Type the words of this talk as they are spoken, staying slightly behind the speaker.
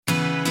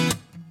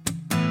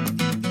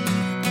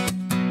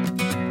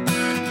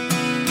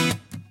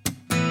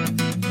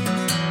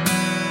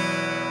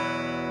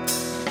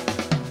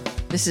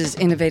This is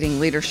Innovating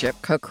Leadership,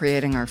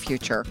 Co-Creating Our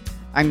Future.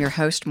 I'm your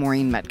host,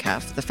 Maureen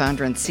Metcalf, the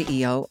founder and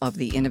CEO of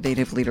the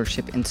Innovative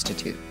Leadership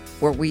Institute,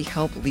 where we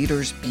help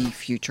leaders be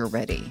future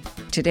ready.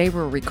 Today,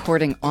 we're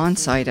recording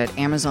on-site at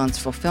Amazon's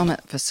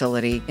fulfillment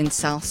facility in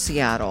South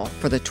Seattle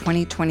for the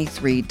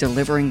 2023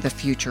 Delivering the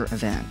Future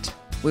event.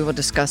 We will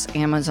discuss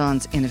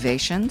Amazon's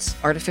innovations,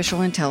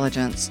 artificial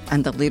intelligence,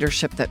 and the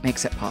leadership that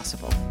makes it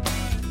possible.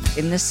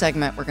 In this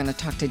segment, we're going to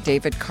talk to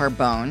David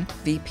Carbone,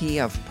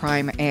 VP of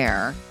Prime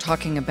Air,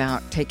 talking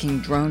about taking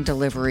drone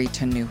delivery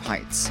to new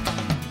heights.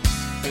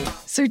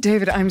 So,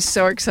 David, I'm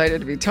so excited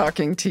to be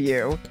talking to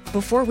you.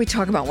 Before we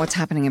talk about what's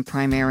happening in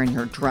Prime Air and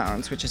your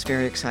drones, which is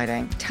very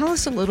exciting, tell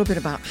us a little bit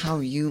about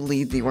how you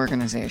lead the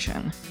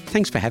organization.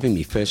 Thanks for having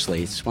me.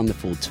 Firstly, it's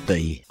wonderful to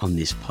be on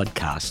this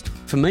podcast.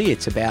 For me,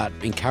 it's about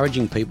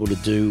encouraging people to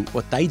do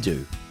what they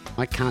do.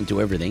 I can't do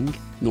everything,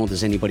 nor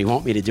does anybody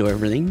want me to do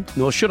everything,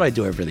 nor should I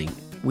do everything.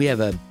 We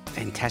have a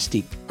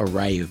fantastic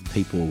array of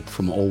people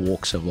from all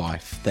walks of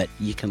life that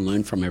you can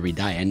learn from every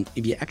day. And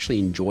if you actually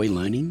enjoy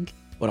learning,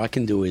 what I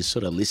can do is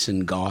sort of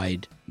listen,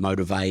 guide,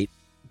 motivate.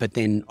 But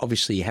then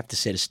obviously you have to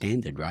set a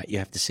standard, right? You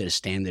have to set a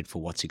standard for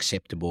what's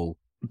acceptable.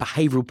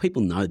 Behavioral,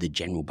 people know the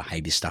general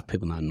behavior stuff.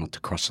 People know not to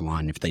cross the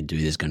line. If they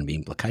do, there's going to be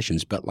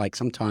implications. But like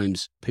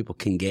sometimes people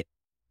can get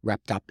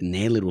wrapped up in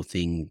their little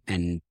thing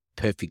and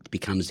perfect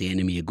becomes the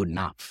enemy of good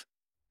enough.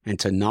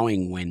 And so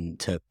knowing when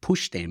to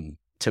push them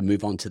to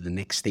move on to the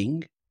next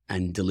thing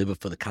and deliver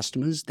for the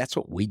customers, that's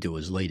what we do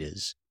as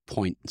leaders.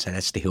 Point and say,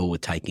 that's the hill we're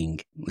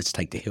taking. Let's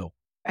take the hill.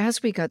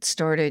 As we got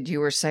started, you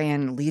were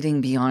saying leading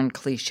beyond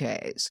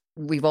cliches.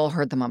 We've all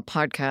heard them on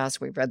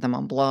podcasts. We've read them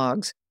on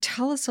blogs.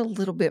 Tell us a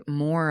little bit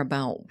more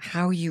about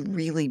how you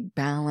really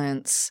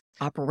balance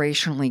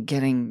operationally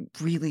getting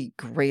really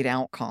great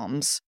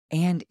outcomes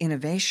and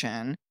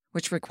innovation,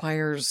 which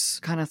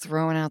requires kind of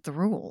throwing out the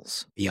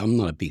rules. Yeah, I'm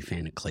not a big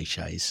fan of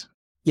cliches.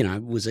 You know,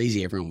 it was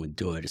easy. Everyone would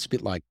do it. It's a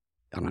bit like,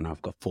 I don't know,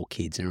 I've got 4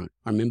 kids. And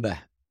I remember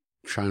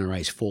trying to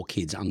raise 4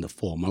 kids under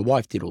 4. My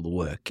wife did all the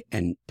work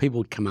and people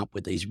would come up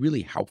with these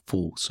really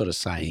helpful sort of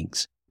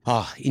sayings.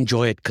 Oh,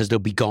 enjoy it because they'll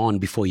be gone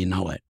before you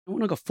know it.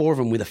 When I got 4 of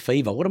them with a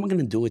fever, what am I going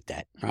to do with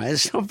that? Right?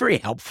 It's not very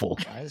helpful,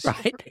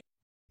 right?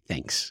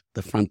 Thanks.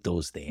 The front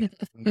door's there.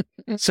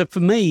 So for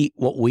me,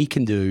 what we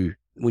can do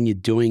when you're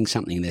doing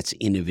something that's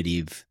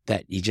innovative,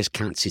 that you just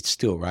can't sit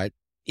still, right?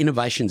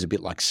 Innovation's a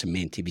bit like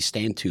cement. If you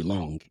stand too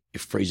long,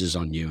 it freezes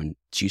on you and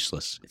it's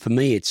useless. For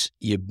me, it's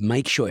you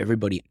make sure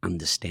everybody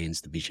understands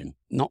the vision.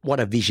 Not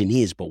what a vision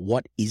is, but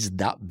what is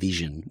that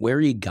vision? Where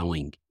are you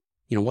going?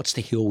 You know, what's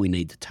the hill we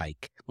need to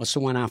take? What's the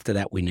one after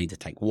that we need to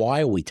take? Why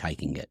are we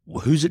taking it?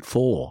 Who's it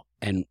for?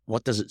 And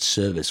what does it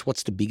service?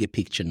 What's the bigger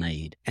picture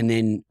need? And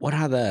then what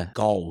are the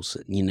goals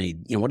that you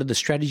need? You know, what are the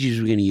strategies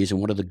we're going to use and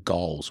what are the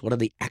goals? What are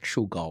the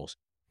actual goals?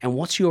 And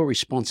what's your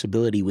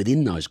responsibility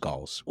within those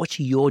goals? What's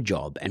your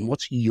job and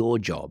what's your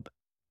job?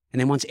 And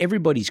then once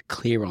everybody's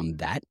clear on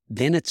that,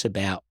 then it's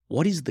about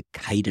what is the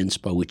cadence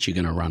by which you're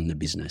going to run the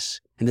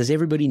business? And does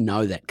everybody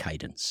know that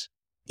cadence?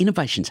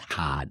 Innovation's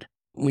hard.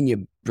 When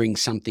you bring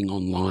something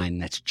online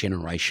that's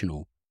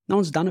generational, no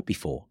one's done it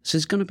before. So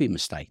there's going to be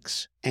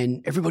mistakes.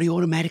 And everybody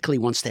automatically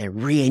wants to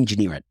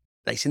re-engineer it.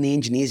 They send the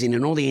engineers in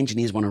and all the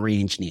engineers want to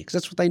re-engineer because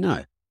that's what they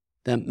know.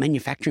 The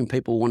manufacturing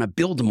people want to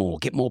build more,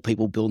 get more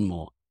people, build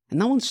more. And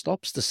no one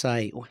stops to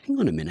say, well, hang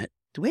on a minute.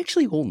 Do we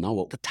actually all know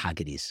what the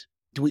target is?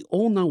 Do we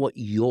all know what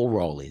your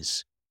role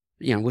is?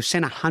 You know, we've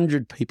sent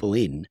 100 people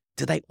in.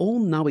 Do they all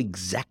know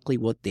exactly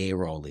what their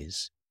role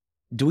is?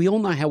 Do we all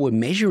know how we're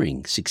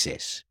measuring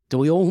success? Do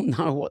we all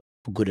know what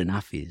good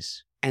enough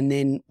is? And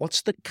then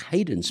what's the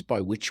cadence by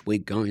which we're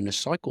going to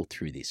cycle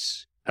through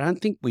this? I don't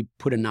think we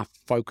put enough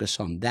focus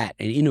on that,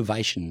 and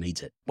innovation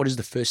needs it. What is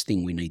the first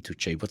thing we need to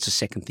achieve? What's the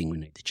second thing we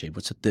need to achieve?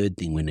 What's the third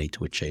thing we need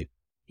to achieve?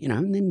 You know,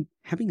 and then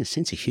having a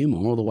sense of humor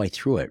all the way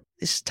through it.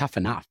 This is tough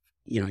enough.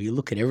 You know, you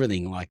look at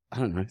everything like, I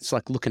don't know, it's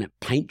like looking at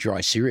paint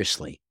dry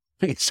seriously.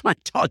 If someone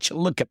told you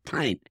to look at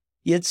paint,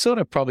 you'd sort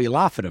of probably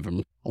laugh at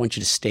them. I want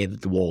you to stare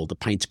at the wall. The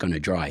paint's going to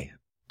dry.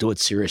 Do it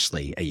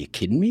seriously. Are you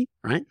kidding me?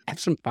 Right? Have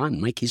some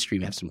fun. Make history.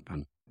 Have some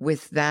fun.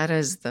 With that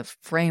as the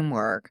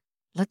framework,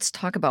 let's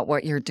talk about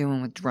what you're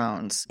doing with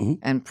drones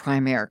and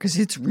Prime Air, because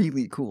it's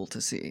really cool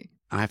to see.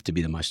 I have to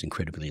be the most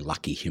incredibly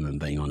lucky human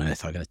being on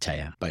earth, I got to tell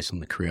you, based on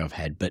the career I've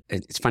had. But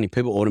it's funny,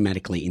 people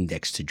automatically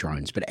index to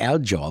drones. But our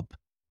job,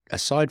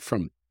 aside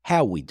from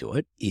how we do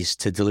it, is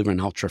to deliver an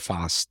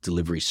ultra-fast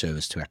delivery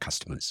service to our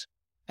customers.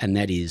 And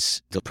that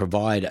is to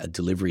provide a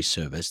delivery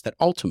service that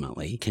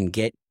ultimately can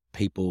get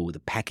people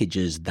the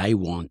packages they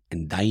want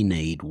and they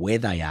need where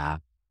they are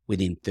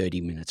within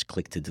 30 minutes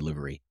click to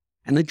delivery.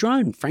 And the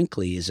drone,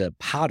 frankly, is a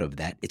part of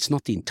that. It's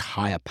not the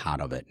entire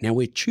part of it. Now,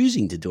 we're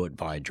choosing to do it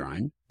via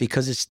drone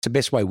because it's the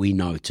best way we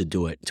know to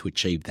do it to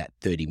achieve that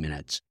 30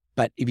 minutes.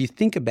 But if you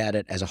think about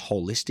it as a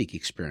holistic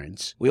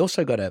experience, we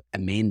also got to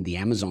amend the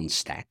Amazon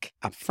stack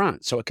up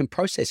front so it can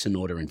process an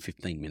order in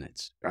 15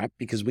 minutes, right?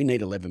 Because we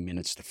need 11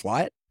 minutes to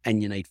fly it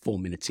and you need 4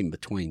 minutes in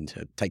between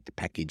to take the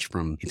package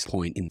from its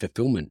point in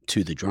fulfillment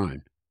to the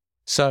drone.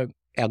 So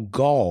Our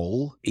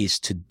goal is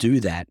to do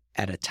that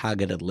at a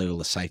targeted level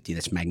of safety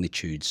that's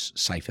magnitudes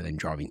safer than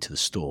driving to the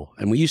store.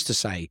 And we used to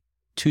say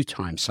 2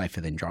 times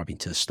safer than driving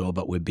to the store,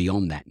 but we're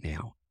beyond that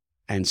now.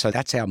 And so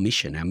that's our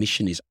mission. Our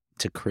mission is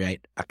to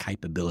create a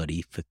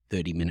capability for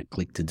 30-minute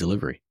click to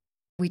delivery.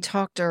 We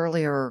talked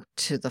earlier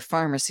to the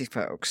pharmacy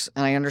folks,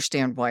 and I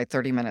understand why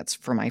 30 minutes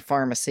for my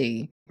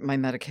pharmacy, my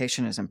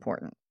medication is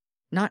important.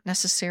 Not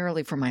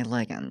necessarily for my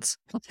leggings.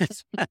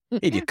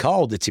 If you're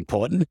cold, it's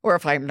important. Or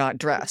if I'm not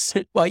dressed.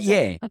 Well,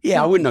 yeah.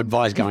 I wouldn't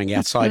advise going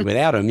outside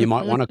without them. You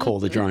might want to call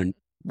the drone.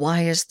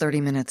 Why is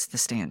 30 minutes the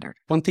standard?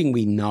 One thing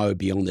we know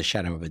beyond a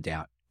shadow of a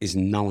doubt is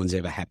no one's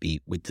ever happy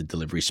with the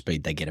delivery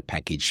speed they get a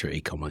package through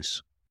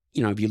e-commerce.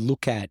 If you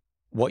look at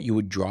what you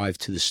would drive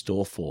to the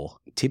store for,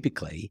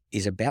 typically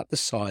is about the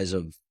size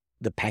of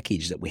the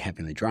package that we have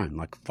in the drone,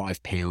 like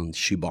 5 pound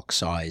shoebox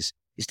size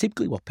is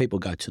typically what people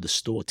go to the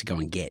store to go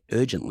and get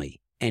urgently.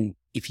 And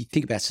if you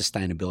think about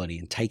sustainability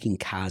and taking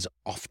cars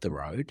off the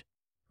road,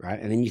 right?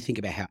 And then you think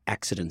about how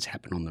accidents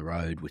happen on the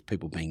road with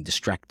people being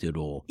distracted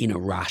or in a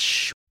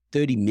rush,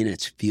 30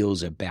 minutes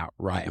feels about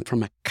right. And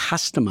from a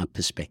customer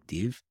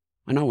perspective,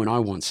 I know when I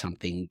want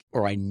something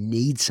or I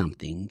need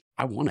something,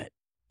 I want it.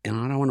 And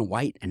I don't want to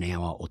wait an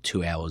hour or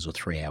 2 hours or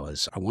 3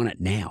 hours. I want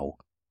it now.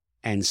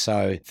 And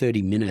so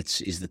 30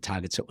 minutes is the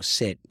targets that were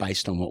set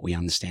based on what we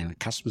understand the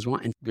customers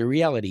want. And the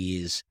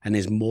reality is, and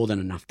there's more than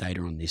enough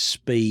data on this,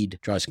 speed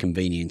drives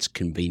convenience,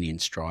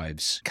 convenience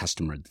drives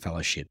customer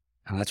fellowship.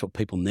 And that's what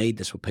people need.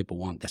 That's what people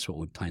want. That's what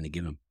we plan to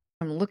give them.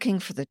 I'm looking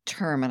for the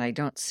term and I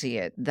don't see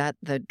it, that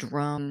the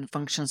drone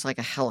functions like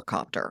a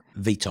helicopter.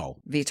 VTOL.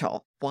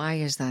 VTOL. Why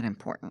is that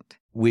important?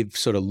 We've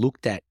sort of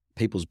looked at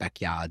people's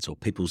backyards or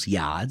people's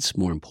yards,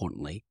 more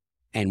importantly,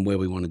 and where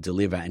we want to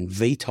deliver. And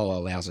VTOL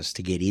allows us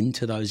to get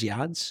into those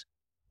yards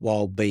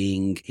while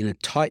being in a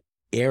tight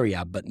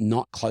area, but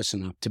not close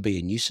enough to be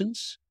a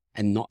nuisance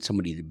and not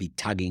somebody to be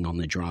tugging on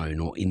the drone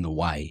or in the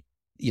way.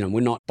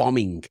 We're not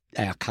bombing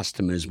our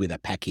customers with a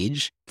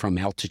package from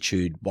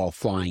altitude while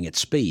flying at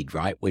speed,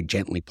 right? We're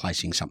gently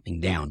placing something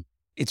down.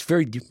 It's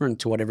very different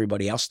to what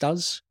everybody else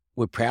does.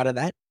 We're proud of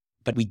that,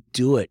 but we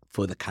do it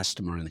for the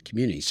customer and the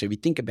community. So if you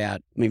think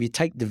about, if you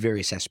take the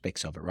various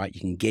aspects of it, right?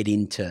 You can get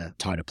into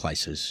tighter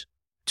places.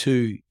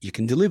 2, you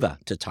can deliver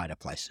to tighter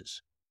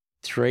places.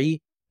 3,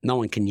 no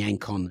one can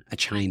yank on a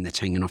chain that's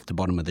hanging off the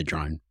bottom of the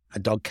drone. A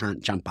dog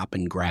can't jump up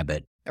and grab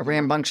it. A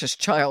rambunctious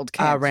child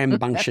can. A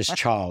rambunctious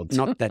child.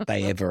 Not that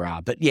they ever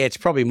are. But yeah, it's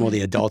probably more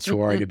the adults we're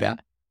worried about.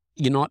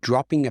 You're not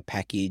dropping a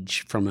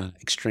package from an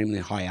extremely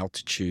high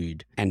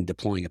altitude and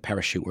deploying a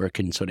parachute where it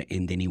can sort of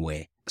end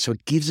anywhere. So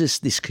it gives us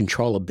this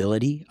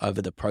controllability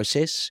over the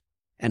process.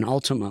 And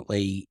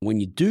ultimately, when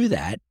you do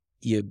that,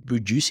 you're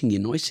reducing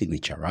your noise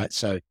signature, right?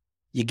 So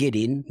you get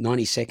in,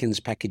 90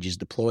 seconds, package is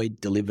deployed,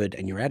 delivered,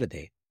 and you're out of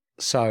there.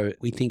 So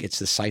we think it's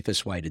the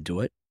safest way to do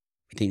it.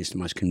 We think it's the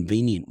most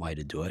convenient way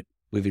to do it.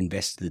 We've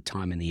invested the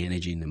time and the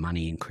energy and the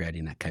money in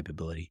creating that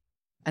capability.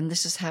 And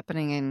this is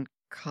happening in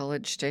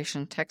College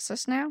Station,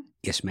 Texas now?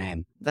 Yes,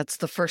 ma'am. That's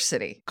the first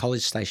city.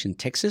 College Station,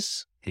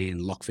 Texas,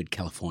 and Lockford,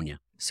 California.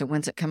 So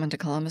when's it coming to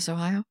Columbus,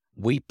 Ohio?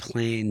 We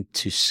plan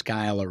to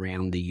scale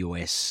around the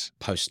US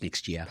post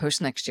next year. Post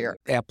next year.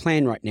 Our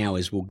plan right now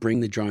is we'll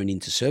bring the drone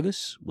into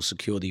service. We'll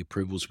secure the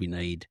approvals we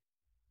need.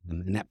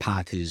 And that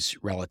path is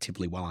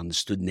relatively well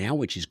understood now,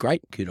 which is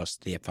great. Kudos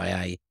to the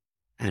FAA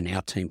and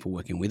our team for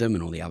working with them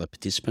and all the other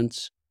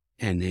participants.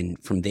 And then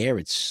from there,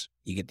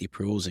 you get the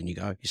approvals and you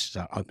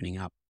start opening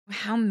up.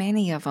 How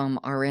many of them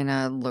are in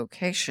a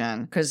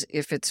location? Because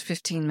if it's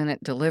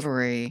 15-minute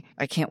delivery,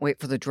 I can't wait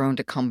for the drone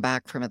to come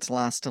back from its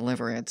last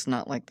delivery. It's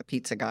not like the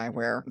pizza guy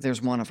where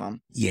there's one of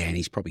them. Yeah, and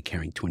he's probably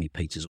carrying 20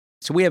 pizzas.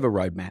 So we have a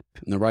roadmap,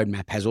 and the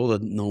roadmap has all the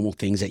normal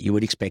things that you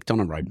would expect on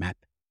a roadmap.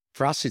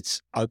 For us,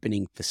 it's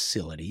opening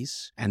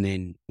facilities, and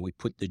then we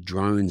put the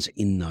drones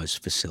in those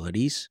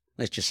facilities.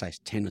 Let's just say it's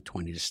 10 or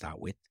 20 to start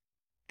with.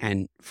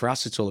 And for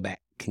us, it's all about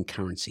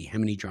concurrency, how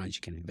many drones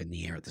you can have in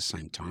the air at the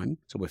same time.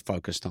 So we're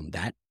focused on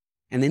that.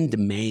 And then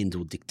demand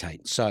will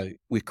dictate. So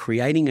we're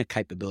creating a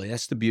capability.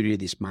 That's the beauty of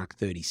this Mark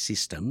 30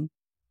 system.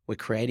 We're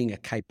creating a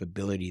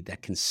capability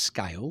that can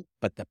scale,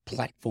 but the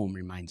platform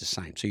remains the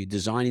same. So you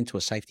design into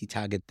a safety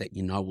target that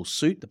you know will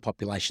suit the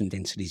population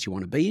densities you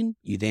want to be in.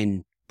 You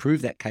then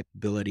prove that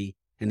capability,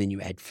 and then you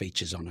add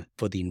features on it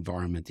for the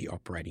environment that you're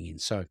operating in.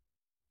 So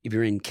if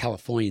you're in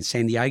California and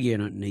San Diego, you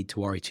don't need to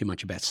worry too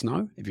much about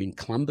snow. If you're in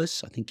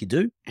Columbus, I think you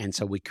do. And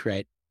so we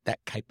create that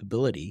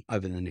capability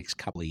over the next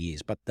couple of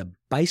years. But the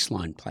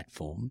baseline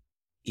platform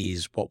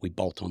is what we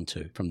bolt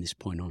onto from this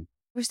point on.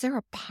 Was there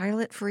a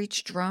pilot for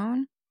each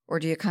drone? Or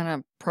do you kind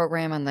of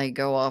program and they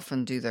go off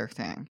and do their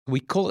thing?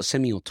 We call it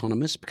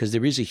semi-autonomous because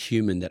there is a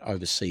human that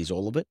oversees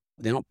all of it.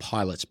 They're not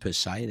pilots per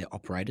se, they're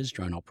operators,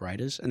 drone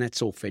operators, and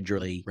that's all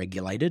federally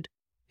regulated.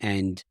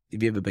 And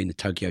if you've ever been to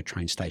Tokyo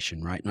train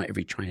station, right? Not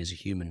every train has a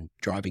human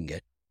driving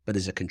it, but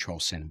there's a control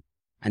center.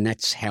 And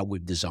that's how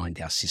we've designed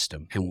our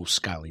system, and we'll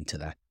scale into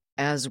that.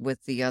 As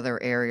with the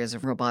other areas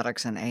of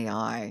robotics and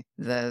AI,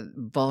 the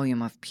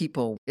volume of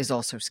people is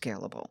also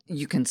scalable.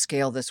 You can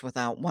scale this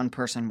without one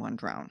person, one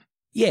drone.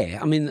 Yeah,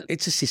 I mean,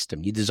 it's a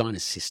system. You design a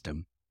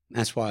system.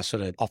 That's why I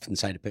sort of often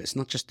say to people, it's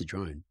not just the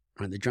drone,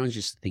 right? The drone's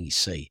just the thing you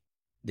see.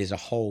 There's a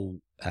whole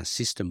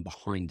system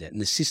behind it. And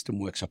the system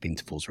works up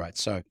intervals, right?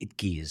 So it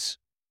gears.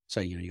 So,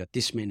 you got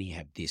this many, you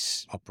have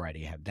this operator,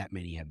 you have that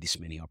many, you have this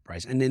many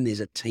operators. And then there's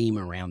a team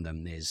around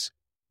them. There's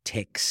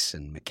techs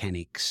and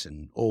mechanics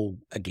and all,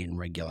 again,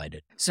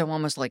 regulated. So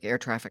almost like air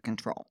traffic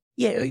control.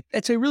 Yeah,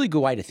 that's a really good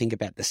way to think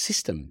about the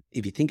system,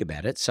 if you think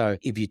about it. So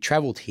if you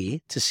traveled here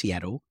to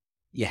Seattle,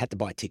 you had to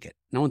buy a ticket.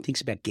 No one thinks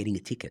about getting a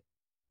ticket,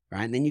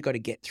 right? And then you've got to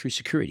get through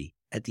security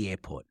at the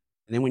airport.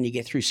 And then when you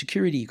get through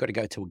security, you've got to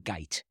go to a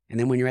gate. And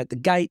then when you're at the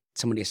gate,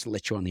 somebody has to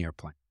let you on the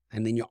airplane.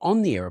 And then you're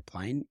on the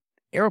airplane.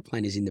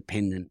 Airplane is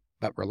independent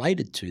but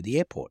related to the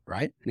airport,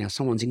 right? Now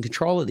someone's in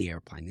control of the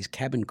airplane, there's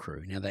cabin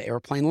crew. Now the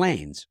airplane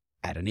lands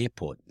at an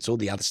airport. It's all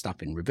the other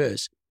stuff in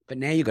reverse. But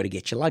now you've got to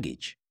get your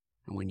luggage.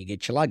 And when you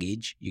get your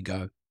luggage, you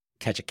go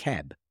catch a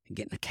cab. And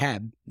get in a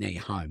cab, now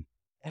you're home.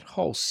 That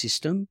whole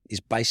system is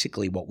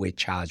basically what we're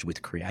charged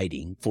with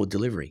creating for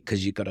delivery,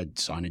 because you've got to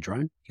design a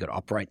drone, you've got to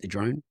operate the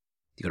drone,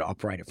 you've got to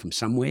operate it from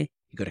somewhere,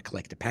 you've got to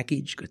collect a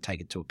package, you've got to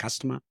take it to a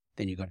customer,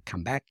 then you've got to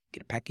come back,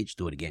 get a package,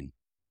 do it again.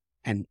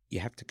 And you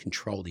have to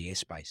control the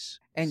airspace.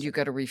 And you've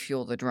got to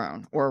refuel the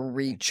drone or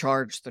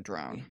recharge the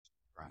drone.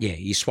 Yeah,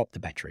 you swap the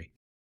battery.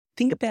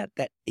 Think about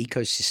that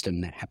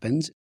ecosystem that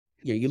happens.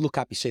 You look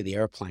up, you see the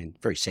airplane,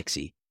 very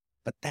sexy,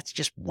 but that's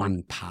just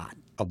one part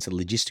of the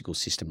logistical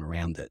system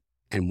around it.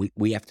 And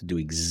we have to do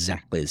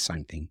exactly the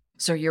same thing.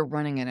 So you're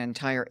running an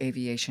entire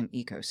aviation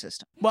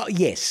ecosystem. Well,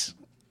 yes.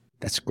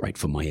 That's great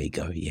for my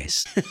ego,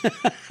 yes.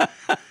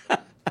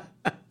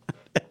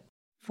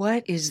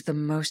 What is the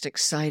most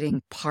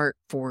exciting part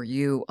for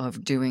you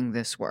of doing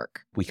this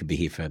work? We could be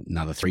here for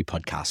another 3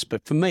 podcasts.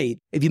 But for me,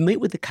 if you meet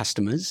with the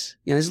customers,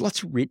 there's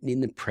lots written in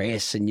the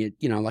press and,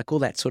 like all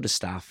that sort of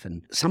stuff.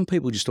 And some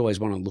people just always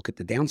want to look at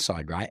the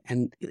downside, right?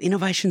 And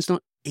innovation's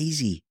not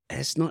easy.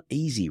 It's not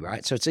easy,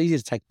 right? So it's easy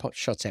to take pot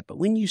shots at. But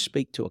when you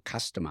speak to a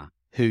customer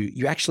who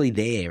you're actually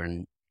there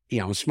and,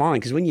 I'm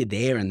smiling because when you're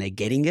there and they're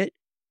getting it,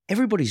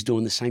 everybody's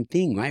doing the same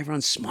thing, right?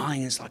 Everyone's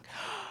smiling. It's like,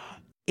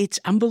 it's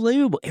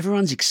unbelievable.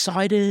 Everyone's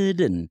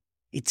excited and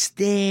it's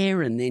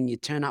there. And then you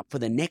turn up for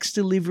the next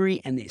delivery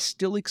and they're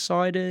still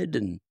excited.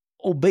 And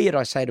albeit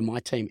I say to my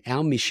team,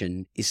 our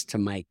mission is to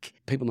make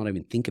people not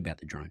even think about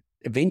the drone.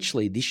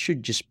 Eventually, this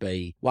should just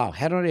be, wow,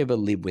 how did I ever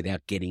live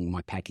without getting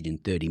my package in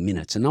 30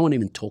 minutes? And no one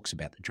even talks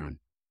about the drone.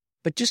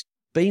 But just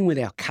being with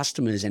our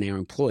customers and our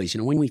employees,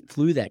 when we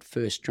flew that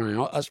first drone,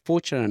 I was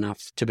fortunate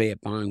enough to be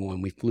at Boeing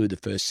when we flew the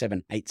first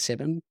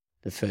 787,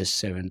 the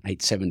first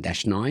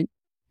 787-9,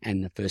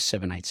 and the first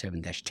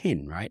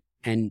 787-10, right?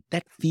 And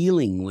that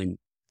feeling when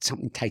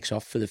something takes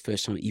off for the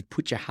first time, you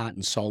put your heart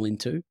and soul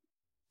into.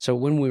 So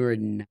when we were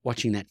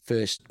watching that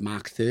first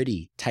Mark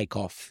 30 take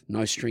off,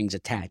 no strings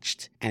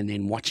attached, and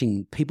then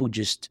watching people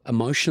just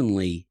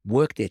emotionally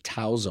work their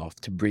tails off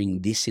to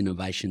bring this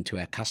innovation to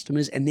our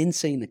customers and then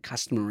seeing the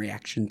customer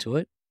reaction to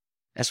it,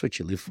 that's what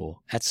you live for.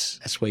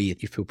 That's where you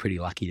feel pretty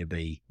lucky to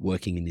be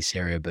working in this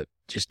area, but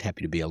just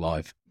happy to be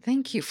alive.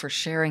 Thank you for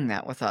sharing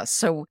that with us.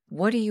 So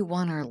what do you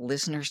want our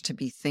listeners to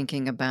be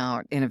thinking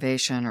about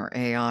innovation or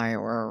AI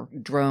or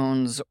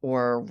drones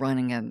or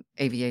running an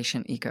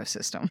aviation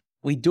ecosystem?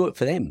 We do it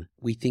for them.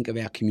 We think of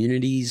our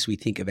communities, we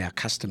think of our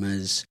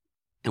customers,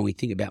 and we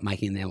think about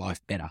making their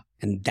life better.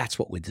 And that's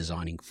what we're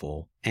designing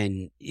for.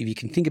 And if you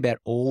can think about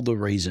all the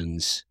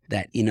reasons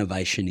that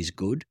innovation is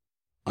good,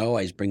 I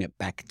always bring it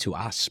back to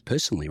us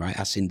personally, right?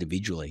 Us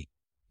individually.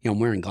 I'm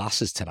wearing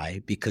glasses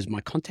today because my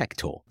contact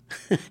tore.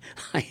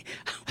 I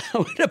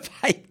would have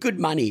paid good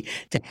money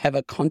to have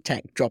a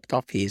contact dropped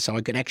off here so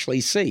I could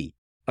actually see.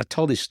 I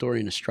told this story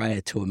in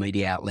Australia to a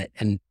media outlet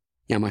and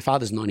my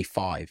father's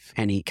 95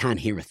 and he can't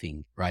hear a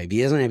thing, right? If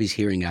he doesn't have his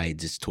hearing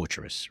aids, it's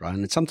torturous, right?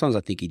 And sometimes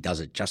I think he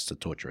does it just to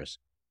torture us.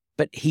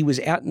 But he was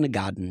out in the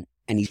garden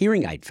and his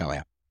hearing aid fell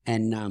out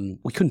and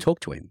we couldn't talk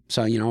to him.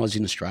 So, I was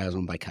in Australia, I was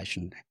on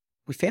vacation.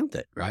 We found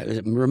it,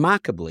 right?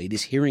 Remarkably,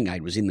 this hearing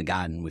aid was in the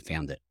garden. We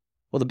found it.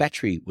 Well, the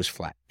battery was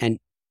flat. And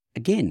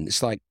again,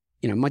 it's like,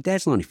 my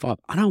dad's 95.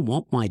 I don't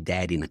want my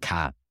dad in a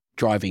car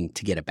driving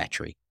to get a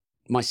battery.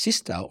 My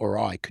sister or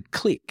I could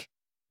click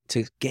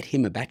to get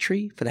him a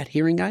battery for that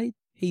hearing aid.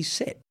 He's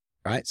set,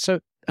 right? So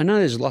I know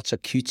there's lots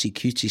of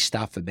cutesy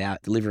stuff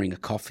about delivering a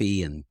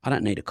coffee, and I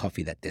don't need a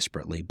coffee that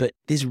desperately, but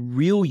there's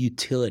real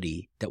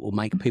utility that will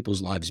make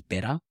people's lives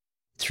better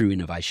through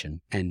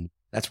innovation. And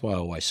that's why I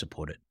always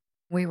support it.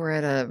 We were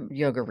at a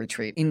yoga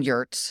retreat in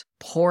yurts,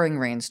 pouring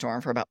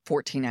rainstorm for about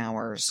 14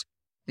 hours.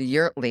 The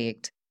yurt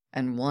leaked,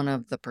 and one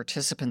of the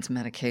participants'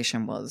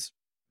 medication was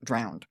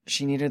drowned.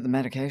 She needed the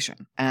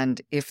medication. And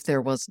if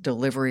there was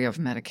delivery of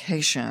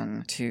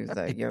medication to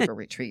the yoga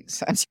retreat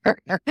center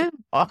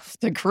off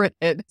the grid,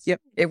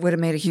 it would have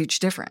made a huge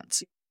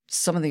difference.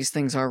 Some of these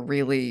things are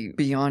really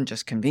beyond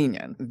just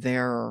convenient.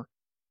 They're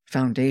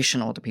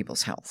foundational to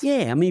people's health.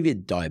 Yeah, I mean, if you're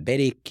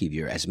diabetic, if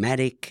you're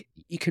asthmatic,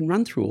 you can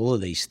run through all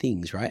of these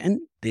things, right?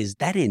 And there's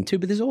that end too,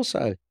 but there's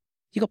also,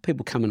 you got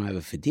people coming over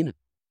for dinner.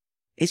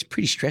 It's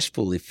pretty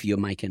stressful if you're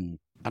making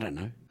I don't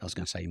know. I was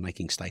going to say you're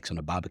making steaks on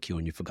a barbecue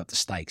and you forgot the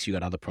steaks. You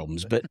got other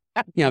problems. But,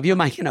 if you're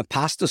making a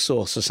pasta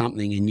sauce or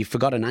something and you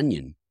forgot an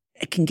onion,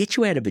 it can get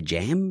you out of a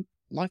jam.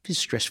 Life is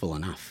stressful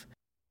enough.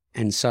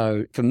 And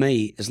so for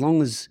me, as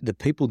long as the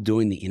people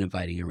doing the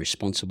innovating are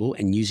responsible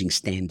and using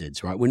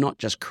standards, right? We're not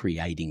just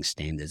creating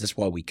standards. That's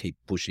why we keep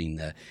pushing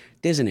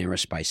there's an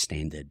aerospace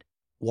standard.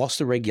 Whilst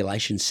the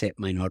regulation set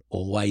may not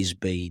always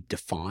be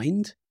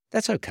defined,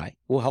 that's okay.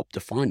 We'll help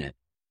define it.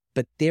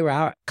 But there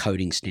are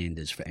coding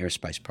standards for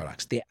aerospace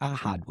products. There are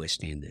hardware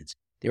standards.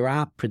 There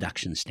are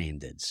production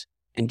standards.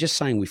 And just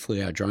saying we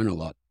flew our drone a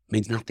lot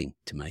means nothing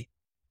to me,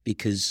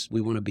 because we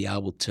want to be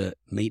able to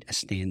meet a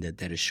standard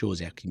that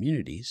assures our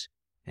communities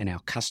and our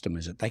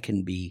customers that they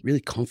can be really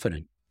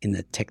confident in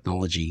the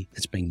technology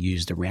that's being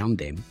used around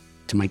them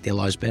to make their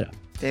lives better.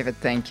 David,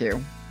 thank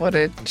you. What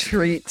a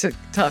treat to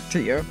talk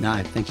to you.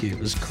 No, thank you. It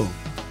was cool.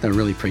 I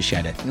really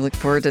appreciate it. We look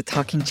forward to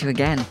talking to you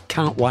again.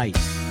 Can't wait.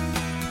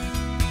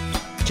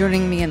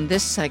 Joining me in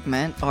this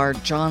segment are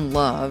John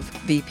Love,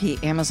 VP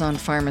Amazon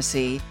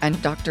Pharmacy,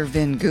 and Dr.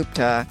 Vin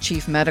Gupta,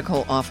 Chief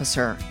Medical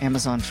Officer,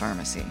 Amazon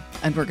Pharmacy.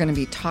 And we're going to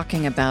be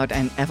talking about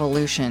an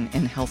evolution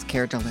in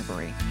healthcare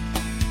delivery.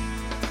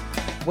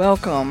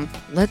 Welcome.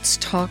 Let's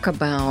talk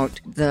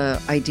about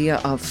the idea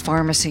of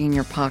pharmacy in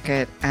your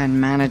pocket and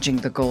managing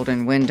the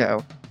golden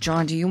window.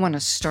 John, do you want to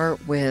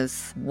start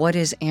with what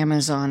is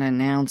Amazon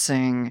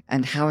announcing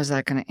and how is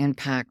that going to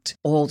impact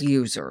all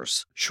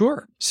users?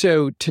 Sure.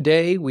 So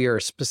today we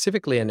are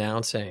specifically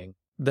announcing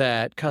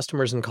that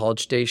customers in College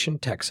Station,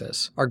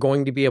 Texas, are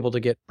going to be able to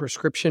get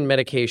prescription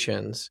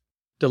medications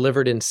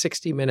delivered in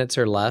 60 minutes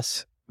or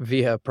less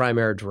via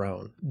Primera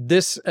drone.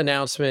 This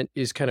announcement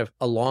is kind of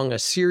along a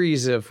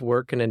series of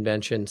work and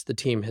inventions the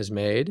team has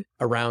made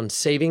around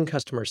saving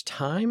customers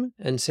time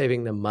and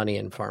saving them money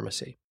in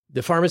pharmacy.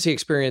 The pharmacy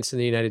experience in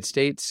the United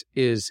States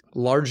is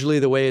largely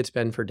the way it's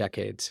been for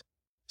decades.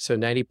 So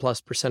 90+%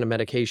 of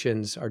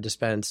medications are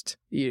dispensed.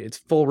 It's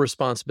full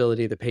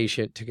responsibility of the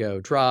patient to go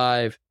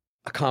drive,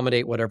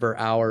 accommodate whatever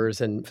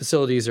hours and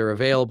facilities are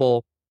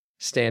available,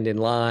 stand in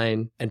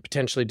line, and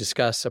potentially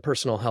discuss a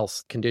personal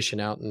health condition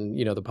out in,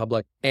 the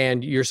public.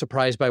 And you're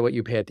surprised by what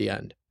you pay at the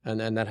end. And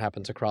then that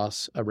happens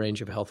across a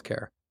range of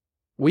healthcare.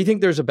 We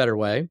think there's a better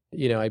way.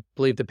 I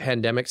believe the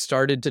pandemic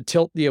started to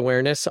tilt the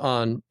awareness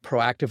on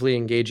proactively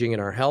engaging in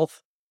our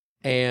health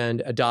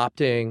and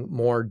adopting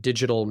more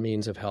digital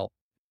means of health.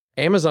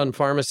 Amazon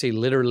Pharmacy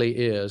literally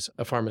is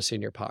a pharmacy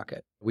in your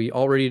pocket. We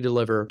already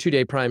deliver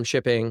 2-day Prime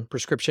shipping,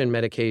 prescription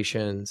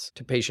medications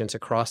to patients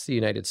across the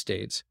United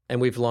States, and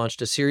we've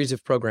launched a series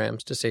of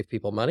programs to save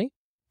people money.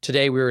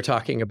 Today, we were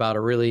talking about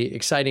a really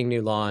exciting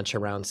new launch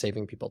around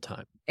saving people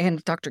time.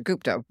 And Dr.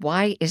 Gupta,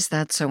 why is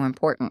that so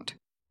important?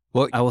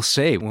 Well, I will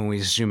say when we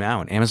zoom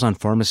out, Amazon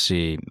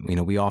Pharmacy,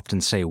 we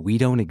often say we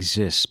don't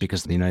exist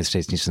because the United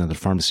States needs another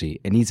pharmacy.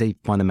 It needs a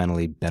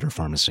fundamentally better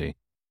pharmacy.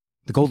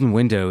 The golden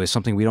window is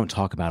something we don't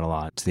talk about a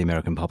lot to the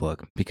American public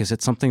because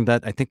it's something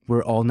that I think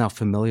we're all now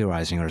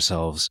familiarizing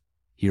ourselves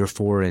year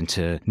 4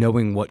 into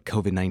knowing what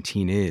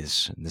COVID-19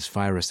 is, this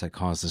virus that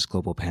caused this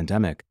global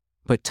pandemic.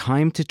 But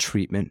time to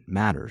treatment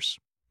matters.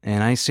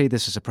 And I say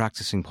this as a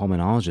practicing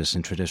pulmonologist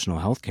in traditional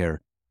healthcare.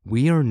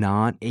 We are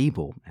not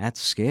able at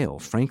scale,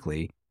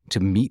 frankly, to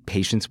meet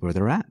patients where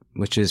they're at,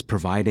 which is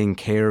providing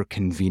care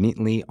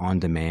conveniently on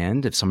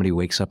demand if somebody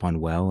wakes up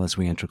unwell as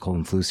we enter cold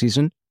and flu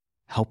season,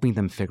 helping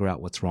them figure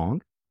out what's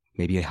wrong,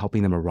 maybe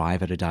helping them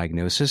arrive at a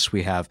diagnosis.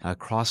 We have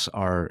across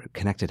our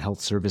connected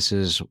health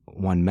services,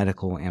 One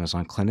Medical,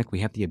 Amazon Clinic, we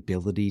have the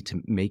ability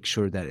to make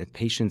sure that if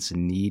patients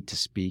need to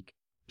speak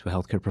to a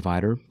healthcare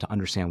provider to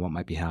understand what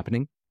might be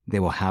happening, they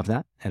will have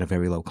that at a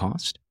very low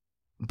cost.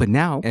 But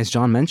now, as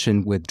John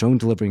mentioned, with drone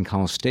delivery in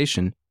College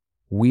Station,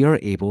 we are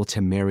able to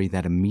marry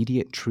that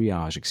immediate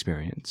triage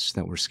experience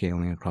that we're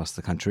scaling across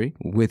the country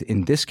with,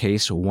 in this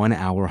case, 1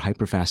 hour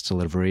hyperfast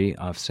delivery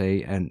of,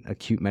 say, an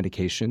acute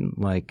medication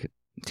like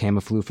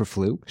Tamiflu for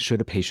flu,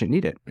 should a patient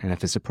need it and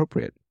if it's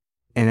appropriate.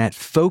 And that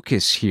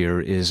focus here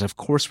is, of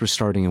course, we're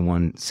starting in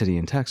one city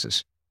in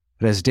Texas.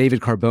 But as David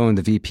Carbone,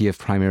 the VP of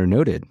Primera,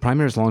 noted,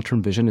 Primera's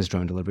long-term vision is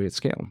drone delivery at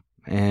scale.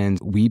 And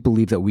we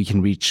believe that we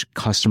can reach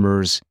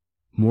customers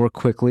more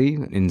quickly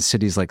in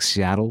cities like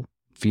Seattle,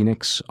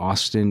 Phoenix,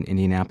 Austin,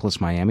 Indianapolis,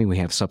 Miami. We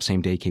have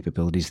same-day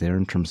capabilities there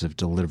in terms of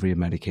delivery of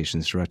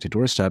medications direct to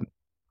doorstep.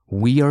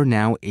 We are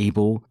now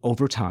able,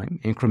 over time,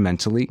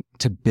 incrementally,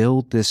 to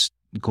build this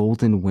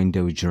golden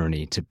window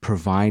journey to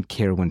provide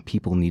care when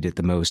people need it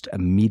the most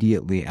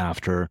immediately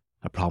after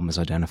a problem is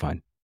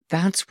identified.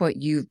 That's what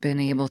you've been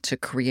able to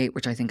create,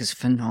 which I think is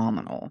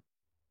phenomenal.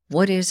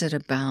 What is it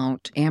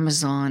about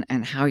Amazon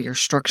and how you're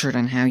structured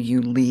and how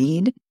you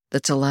lead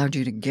that's allowed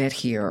you to get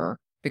here?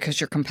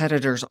 Because your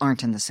competitors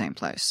aren't in the same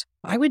place.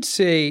 I would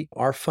say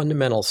our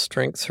fundamental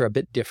strengths are a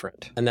bit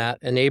different, and that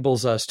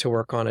enables us to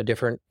work on a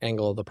different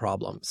angle of the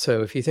problem.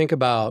 So if you think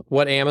about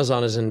what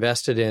Amazon has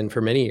invested in for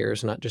many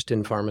years, not just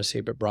in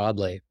pharmacy, but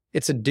broadly,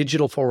 It's a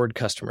digital forward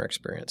customer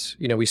experience.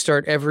 We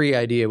start every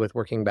idea with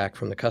working back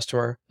from the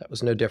customer. That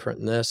was no different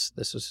in this.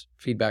 This was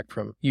feedback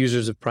from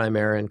users of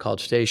Primera and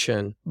College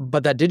Station.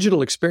 But that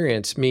digital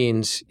experience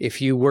means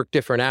if you work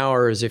different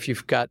hours, if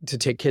you've got to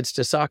take kids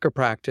to soccer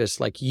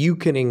practice, like you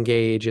can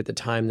engage at the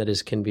time that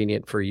is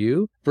convenient for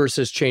you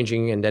versus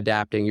changing and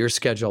adapting your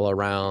schedule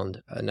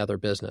around another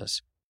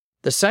business.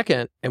 The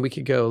second, and we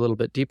could go a little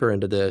bit deeper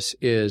into this,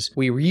 is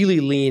we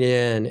really lean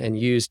in and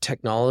use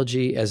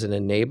technology as an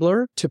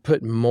enabler to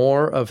put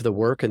more of the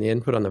work and the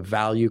input on the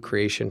value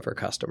creation for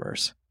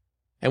customers.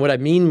 And what I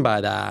mean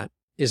by that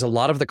is a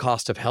lot of the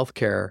cost of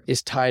healthcare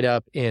is tied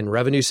up in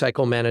revenue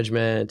cycle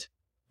management,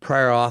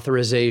 prior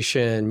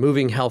authorization,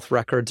 moving health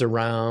records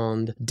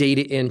around,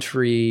 data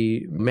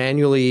entry,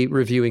 manually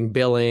reviewing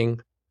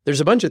billing. There's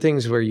a bunch of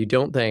things where you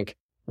don't think,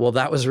 well,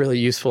 that was really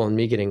useful in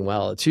me getting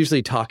well. It's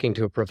usually talking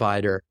to a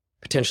provider,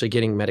 potentially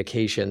getting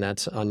medication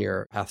that's on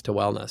your path to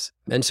wellness.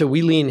 And so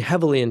we lean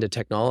heavily into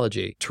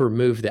technology to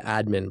remove the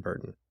admin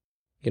burden.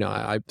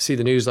 I see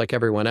the news like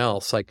everyone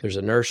else, like there's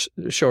a nurse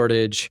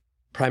shortage,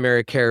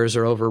 primary cares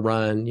are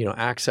overrun,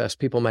 access,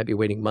 people might be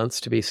waiting months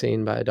to be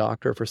seen by a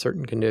doctor for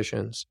certain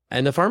conditions.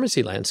 And the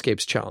pharmacy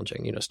landscape's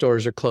challenging.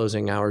 Stores are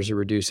closing, hours are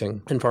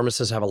reducing, and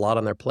pharmacists have a lot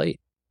on their plate.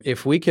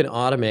 If we can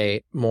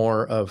automate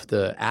more of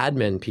the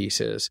admin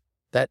pieces,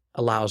 that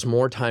allows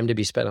more time to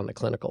be spent on the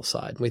clinical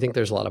side. We think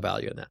there's a lot of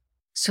value in that.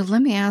 So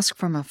let me ask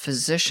from a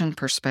physician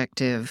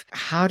perspective,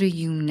 how do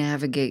you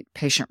navigate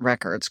patient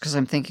records? Because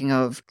I'm thinking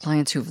of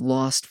clients who've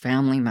lost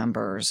family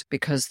members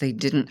because they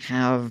didn't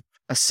have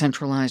a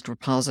centralized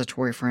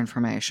repository for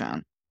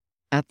information.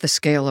 At the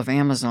scale of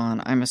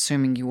Amazon, I'm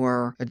assuming you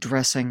are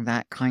addressing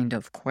that kind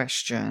of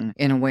question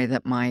in a way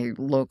that my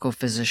local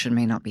physician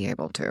may not be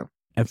able to.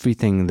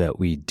 Everything that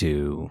we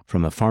do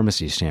from a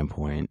pharmacy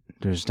standpoint,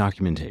 there's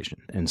documentation.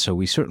 And so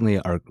we certainly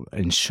are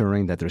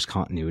ensuring that there's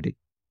continuity.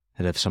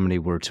 That if somebody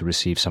were to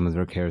receive some of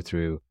their care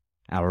through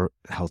our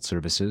health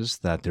services,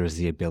 that there's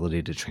the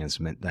ability to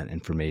transmit that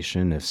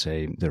information if,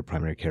 say, their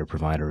primary care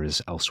provider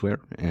is elsewhere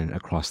and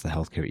across the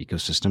healthcare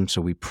ecosystem.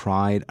 So we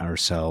pride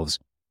ourselves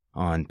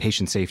on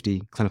patient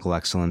safety, clinical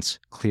excellence,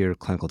 clear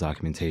clinical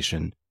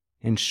documentation.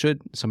 And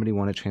should somebody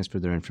want to transfer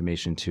their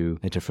information to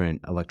a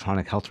different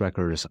electronic health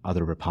records,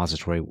 other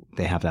repository,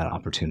 they have that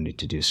opportunity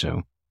to do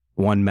so.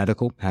 One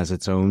Medical has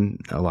its own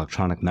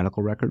electronic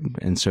medical record,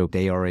 and so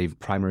they are a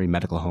primary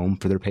medical home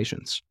for their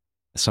patients.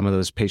 Some of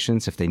those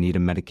patients, if they need a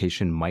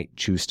medication, might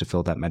choose to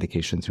fill that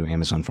medication through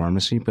Amazon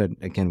Pharmacy. But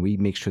again, we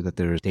make sure that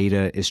their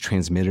data is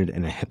transmitted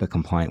in a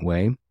HIPAA-compliant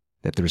way,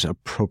 that there's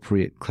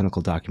appropriate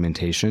clinical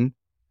documentation,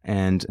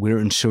 and we're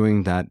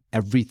ensuring that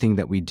everything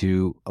that we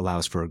do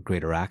allows for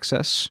greater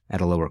access at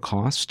a lower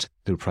cost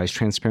through price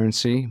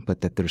transparency,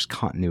 but that there's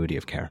continuity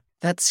of care.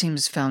 That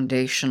seems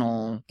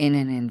foundational in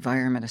an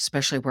environment,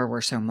 especially where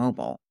we're so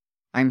mobile.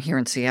 I'm here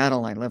in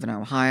Seattle. I live in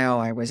Ohio.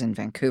 I was in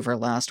Vancouver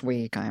last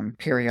week. I'm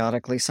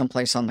periodically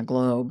someplace on the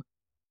globe.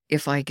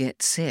 If I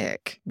get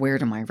sick, where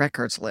do my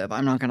records live?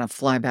 I'm not going to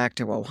fly back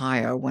to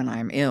Ohio when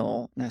I'm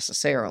ill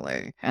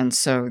necessarily. And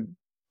so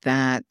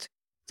that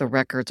the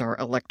records are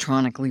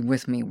electronically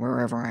with me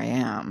wherever I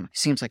am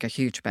seems like a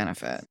huge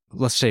benefit.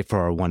 Let's say for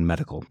our One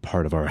Medical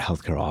part of our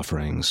healthcare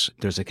offerings,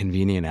 there's a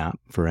convenient app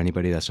for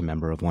anybody that's a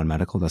member of One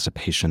Medical, that's a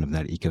patient of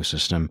that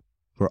ecosystem,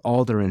 where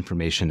all their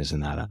information is in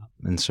that app.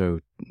 And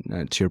so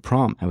to your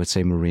prompt, I would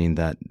say, Maureen,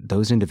 that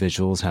those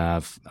individuals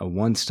have a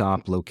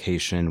one-stop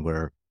location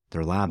where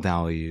their lab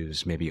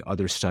values, maybe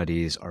other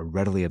studies are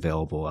readily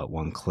available at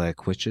one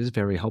click, which is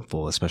very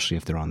helpful, especially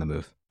if they're on the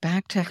move.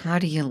 Back to how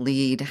do you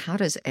lead? How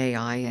does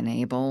AI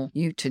enable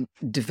you to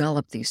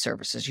develop these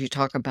services? You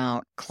talk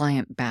about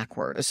client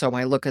backward. So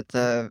I look at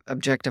the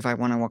objective I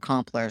want to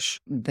accomplish,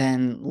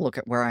 then look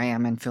at where I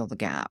am and fill the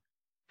gap.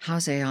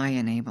 How's AI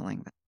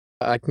enabling that?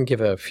 I can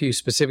give a few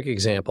specific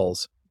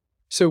examples.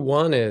 So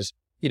one is,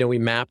 we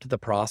mapped the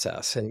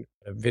process and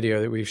a video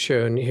that we've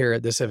shown here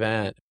at this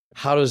event.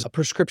 How does a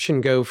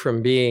prescription go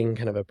from being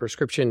kind of a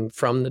prescription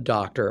from the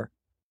doctor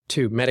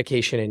to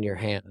medication in your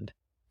hand?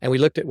 And we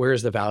looked at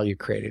where's the value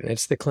created. And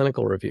it's the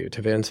clinical review,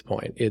 to Vince's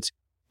point. It's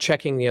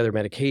checking the other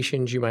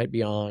medications you might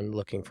be on,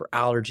 looking for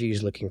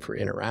allergies, looking for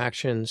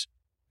interactions,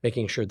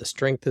 making sure the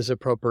strength is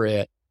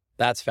appropriate.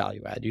 That's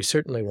value add. You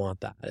certainly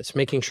want that. It's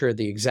making sure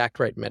the exact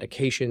right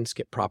medications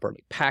get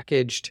properly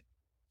packaged,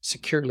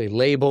 securely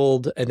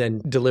labeled, and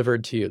then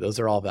delivered to you. Those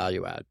are all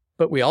value add.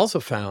 But we also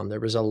found there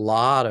was a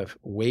lot of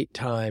wait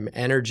time,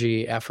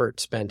 energy,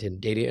 effort spent in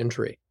data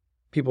entry.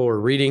 People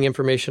were reading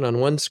information on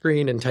one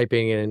screen and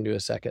typing it into a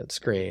second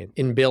screen.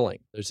 In billing,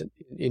 there's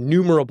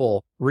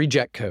innumerable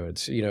reject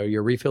codes.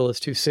 Your refill is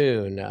too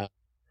soon.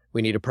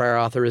 We need a prior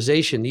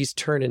authorization. These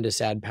turn into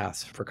sad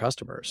paths for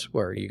customers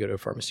where you go to a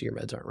pharmacy, your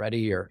meds aren't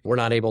ready, or we're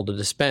not able to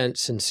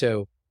dispense. And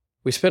so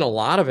we spent a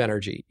lot of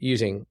energy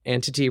using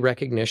entity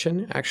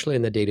recognition, actually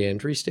in the data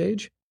entry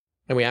stage.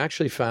 And we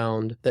actually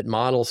found that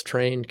models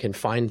trained can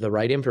find the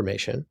right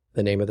information,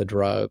 the name of the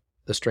drug,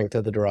 the strength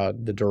of the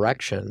drug, the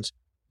directions,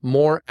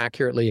 more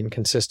accurately and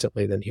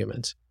consistently than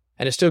humans.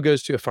 And it still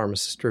goes to a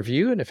pharmacist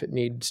review. And if it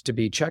needs to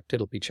be checked,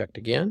 it'll be checked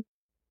again.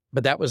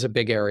 But that was a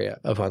big area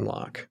of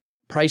unlock.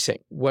 Pricing.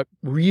 What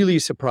really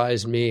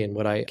surprised me and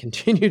what I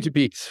continue to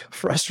be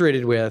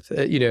frustrated with,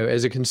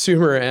 as a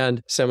consumer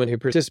and someone who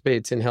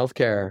participates in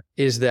healthcare,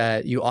 is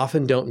that you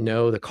often don't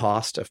know the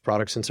cost of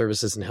products and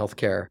services in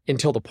healthcare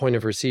until the point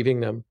of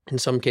receiving them, in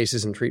some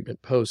cases in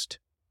treatment post.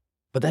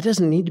 But that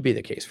doesn't need to be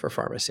the case for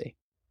pharmacy.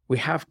 We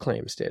have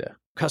claims data.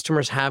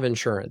 Customers have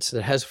insurance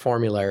that has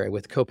formulary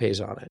with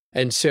copays on it.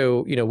 And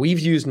so, we've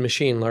used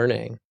machine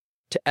learning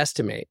to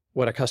estimate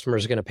what a customer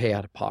is going to pay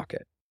out of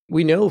pocket.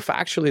 We know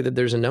factually that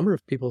there's a number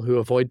of people who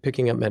avoid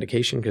picking up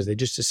medication because they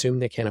just assume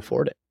they can't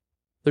afford it.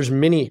 There's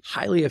many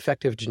highly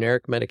effective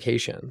generic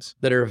medications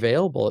that are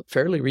available at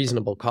fairly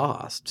reasonable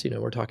costs.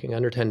 We're talking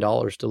under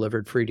 $10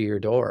 delivered free to your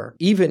door,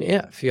 even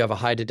if you have a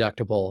high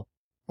deductible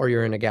or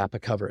you're in a gap of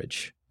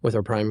coverage with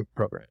our Prime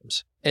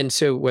programs. And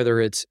so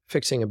whether it's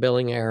fixing a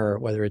billing error,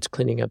 whether it's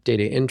cleaning up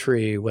data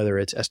entry, whether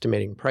it's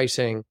estimating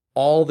pricing,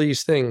 all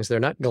these things,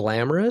 they're not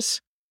glamorous,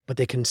 but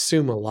they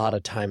consume a lot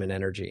of time and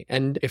energy.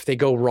 And if they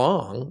go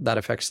wrong, that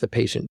affects the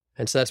patient.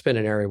 And so that's been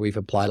an area we've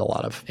applied a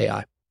lot of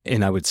AI.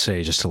 And I would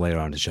say, just to layer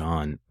on to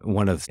John,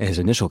 one of his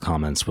initial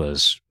comments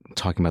was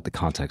talking about the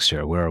context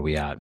here. Where are we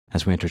at?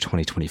 As we enter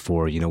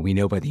 2024, we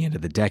know by the end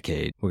of the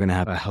decade, we're going to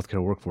have a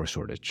healthcare workforce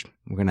shortage.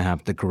 We're going to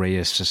have the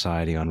grayest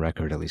society on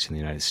record, at least in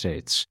the United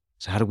States.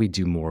 So how do we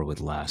do more with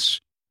less?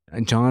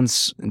 And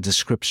John's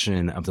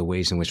description of the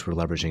ways in which we're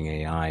leveraging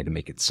AI to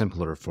make it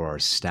simpler for our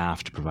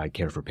staff to provide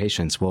care for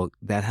patients, well,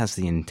 that has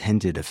the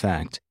intended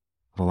effect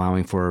of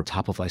allowing for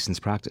top-of-license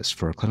practice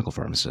for clinical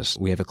pharmacists.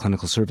 We have a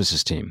clinical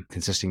services team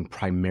consisting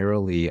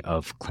primarily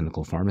of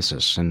clinical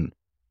pharmacists, and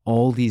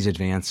all these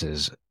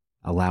advances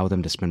allow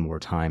them to spend more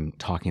time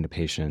talking to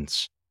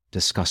patients,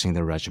 discussing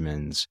their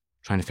regimens,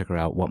 trying to figure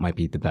out what might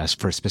be the best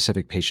for a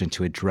specific patient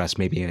to address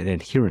maybe an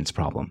adherence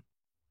problem.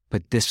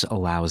 But this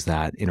allows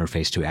that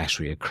interface to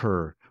actually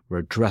occur. We're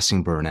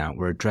addressing burnout.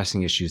 We're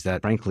addressing issues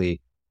that,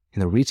 frankly, in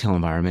the retail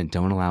environment,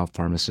 don't allow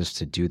pharmacists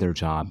to do their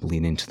job,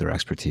 lean into their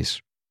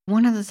expertise.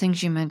 One of the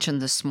things you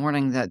mentioned this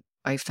morning that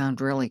I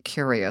found really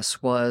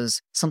curious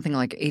was something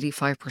like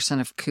 85%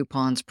 of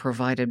coupons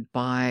provided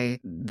by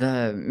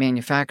the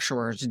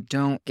manufacturers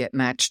don't get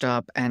matched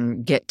up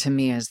and get to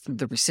me as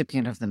the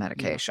recipient of the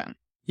medication.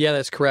 Yeah,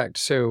 that's correct.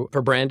 So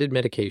for branded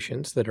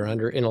medications that are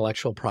under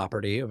intellectual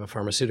property of a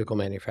pharmaceutical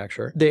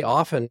manufacturer, they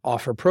often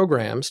offer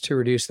programs to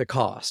reduce the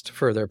cost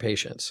for their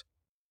patients.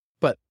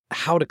 But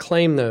how to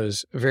claim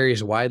those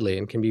varies widely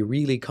and can be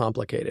really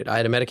complicated. I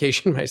had a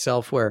medication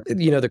myself where,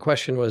 the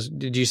question was,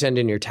 did you send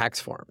in your tax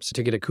forms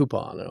to get a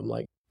coupon? And I'm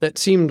like, that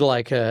seemed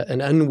like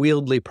an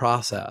unwieldy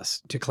process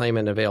to claim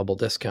an available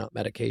discount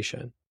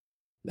medication.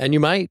 And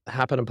you might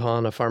happen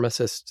upon a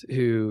pharmacist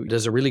who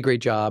does a really great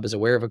job, is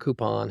aware of a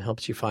coupon,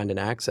 helps you find and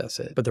access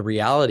it. But the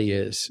reality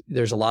is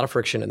there's a lot of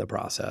friction in the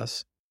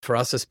process. For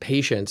us as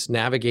patients,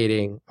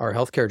 navigating our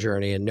healthcare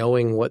journey and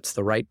knowing what's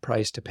the right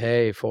price to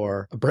pay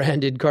for a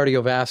branded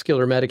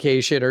cardiovascular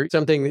medication or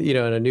something, in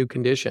a new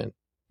condition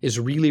is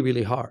really,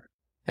 really hard.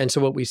 And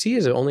so what we see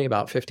is that only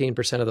about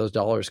 15% of those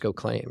dollars go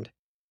claimed.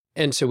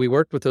 And so we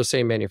worked with those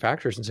same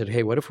manufacturers and said,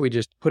 hey, what if we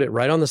just put it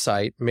right on the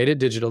site, made it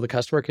digital, the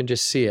customer can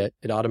just see it,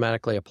 it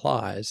automatically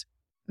applies.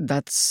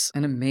 That's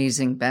an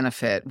amazing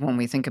benefit when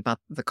we think about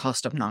the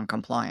cost of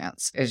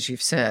noncompliance. As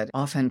you've said,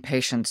 often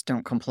patients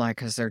don't comply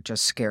because they're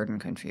just scared and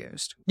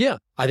confused. Yeah,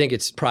 I think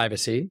it's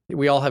privacy.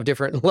 We all have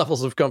different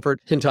levels of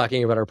comfort in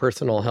talking about our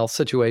personal health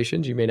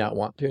situations. You may not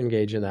want to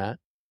engage in that.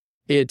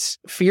 It's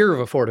fear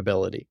of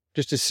affordability,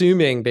 just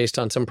assuming based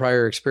on some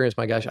prior experience,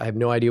 my gosh, I have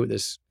no idea what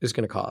this is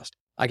going to cost.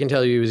 I can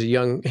tell you as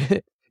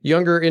a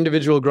younger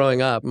individual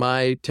growing up,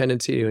 my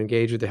tendency to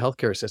engage with the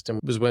healthcare system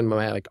was when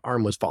my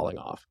arm was falling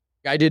off.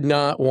 I did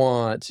not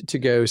want to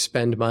go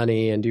spend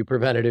money and do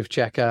preventative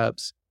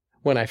checkups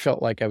when I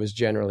felt like I was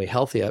generally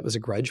healthy. That was a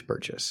grudge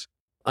purchase.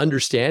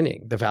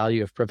 Understanding the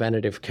value of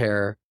preventative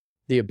care,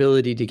 the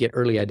ability to get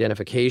early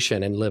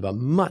identification and live a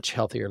much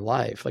healthier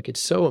life, it's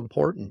so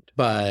important.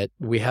 But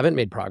we haven't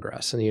made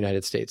progress in the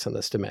United States on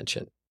this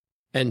dimension.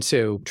 And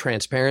so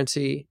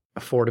transparency,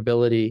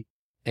 affordability,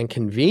 and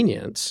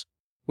convenience,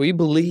 we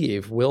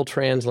believe will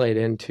translate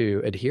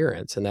into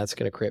adherence, and that's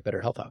going to create better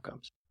health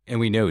outcomes. And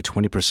we know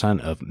 20%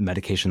 of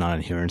medication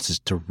non-adherence is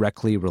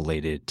directly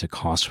related to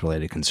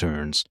cost-related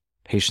concerns.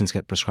 Patients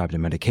get prescribed a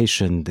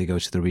medication, they go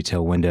to the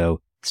retail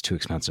window, it's too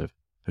expensive.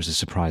 There's a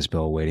surprise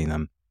bill awaiting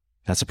them.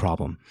 That's a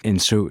problem.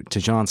 And so to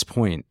John's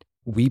point,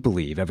 we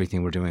believe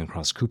everything we're doing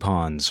across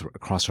coupons,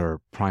 across our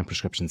Prime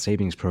Prescription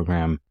Savings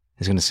Program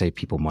is going to save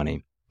people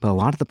money. But a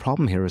lot of the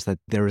problem here is that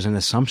there is an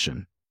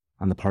assumption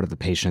on the part of the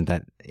patient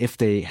that if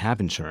they have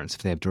insurance,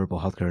 if they have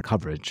durable healthcare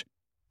coverage,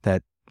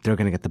 that they're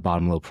going to get the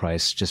bottom low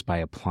price just by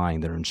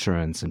applying their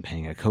insurance and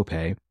paying a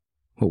copay.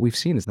 What we've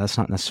seen is that's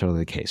not necessarily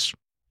the case,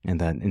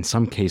 and that in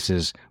some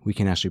cases, we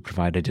can actually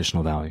provide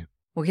additional value.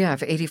 Well, yeah,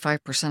 if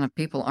 85% of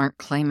people aren't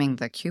claiming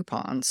the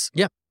coupons.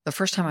 Yeah. The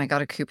first time I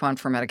got a coupon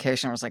for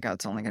medication, I was like, oh,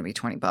 it's only going to be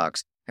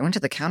 $20. I went to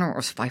the counter, it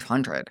was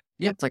 $500.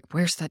 Yeah. It's like,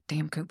 where's that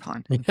damn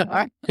coupon?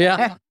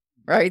 Yeah.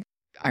 Right?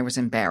 I was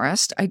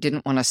embarrassed. I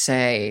didn't want to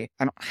say,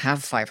 I don't have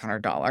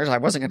 $500. I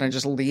wasn't going to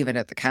just leave it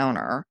at the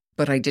counter,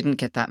 but I didn't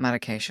get that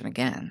medication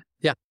again.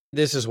 Yeah.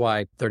 This is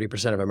why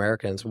 30% of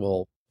Americans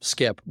will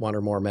skip one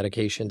or more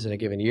medications in a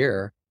given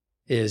year,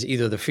 is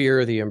either the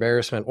fear, the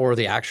embarrassment, or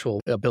the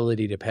actual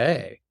ability to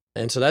pay.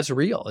 And so that's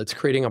real. It's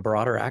creating a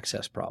broader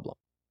access problem.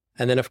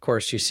 And then, of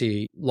course, you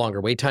see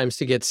longer wait times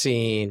to get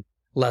seen,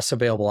 less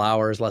available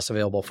hours, less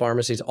available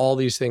pharmacies. All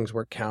these things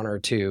work counter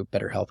to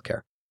better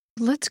healthcare.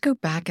 Let's go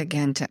back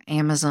again to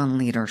Amazon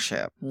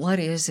leadership. What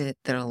is it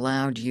that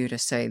allowed you to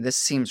say, this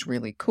seems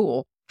really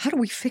cool? How do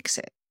we fix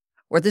it?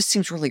 Or this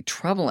seems really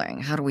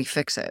troubling. How do we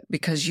fix it?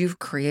 Because you've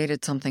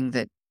created something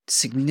that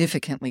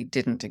significantly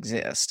didn't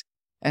exist.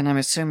 And I'm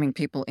assuming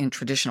people in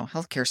traditional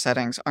healthcare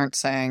settings aren't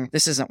saying,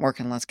 this isn't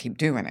working, let's keep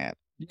doing it.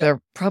 There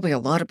are probably a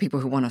lot of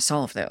people who want to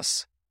solve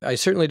this. I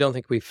certainly don't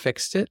think we've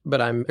fixed it,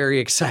 but I'm very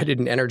excited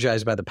and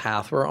energized by the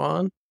path we're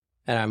on.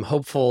 And I'm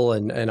hopeful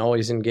and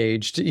always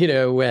engaged,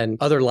 when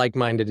other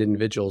like-minded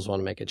individuals want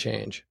to make a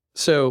change.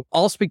 So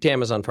I'll speak to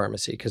Amazon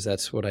Pharmacy because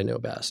that's what I know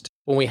best.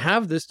 When we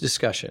have this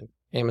discussion,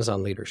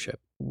 Amazon leadership,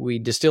 we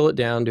distill it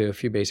down to a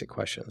few basic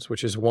questions,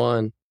 which is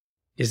one,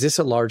 is this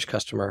a large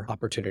customer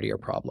opportunity or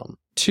problem?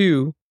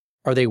 Two,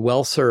 are they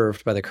well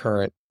served by the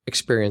current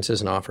experiences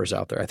and offers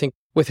out there? I think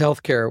with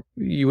healthcare,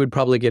 you would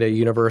probably get a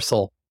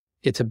universal,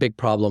 it's a big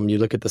problem. You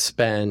look at the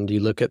spend, you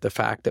look at the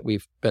fact that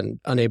we've been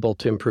unable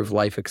to improve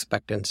life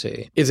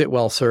expectancy. Is it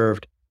well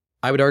served?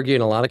 I would argue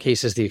in a lot of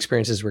cases, the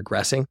experience is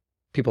regressing.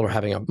 People are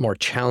having a more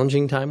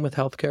challenging time with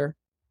healthcare.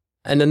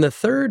 And then the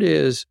third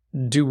is,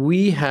 do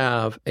we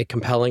have a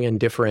compelling and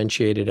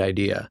differentiated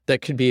idea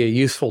that could be a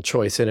useful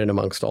choice in and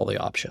amongst all the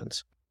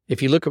options?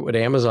 If you look at what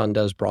Amazon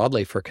does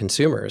broadly for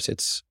consumers,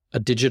 it's a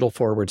digital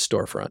forward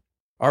storefront.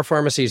 Our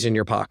pharmacy is in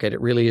your pocket. It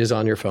really is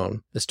on your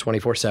phone. It's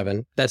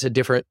 24/7. That's a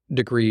different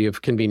degree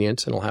of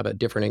convenience and will have a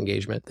different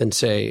engagement than,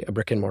 say, a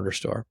brick and mortar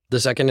store.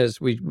 The second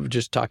is we were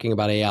just talking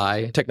about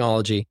AI,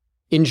 technology.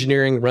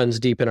 Engineering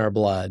runs deep in our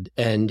blood,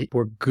 and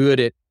we're good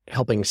at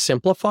helping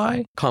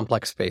simplify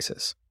complex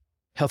spaces.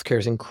 Healthcare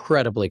is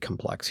incredibly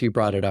complex. You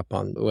brought it up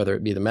on whether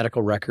it be the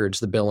medical records,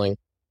 the billing.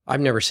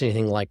 I've never seen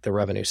anything like the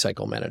revenue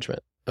cycle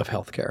management of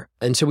healthcare.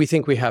 And so we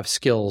think we have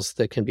skills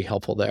that can be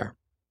helpful there.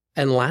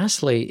 And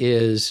lastly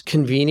is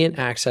convenient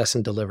access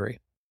and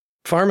delivery.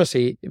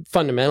 Pharmacy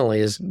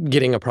fundamentally is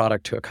getting a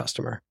product to a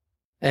customer.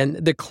 And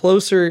the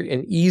closer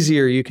and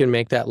easier you can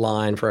make that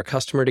line for a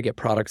customer to get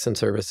products and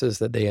services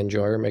that they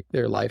enjoy or make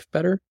their life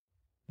better,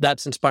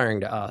 that's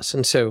inspiring to us.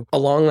 And so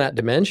along that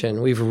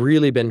dimension, we've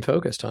really been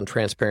focused on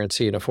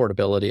transparency and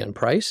affordability and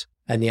price.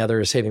 And the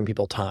other is saving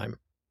people time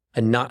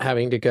and not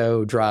having to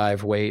go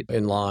drive, wait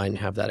in line,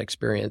 have that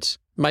experience.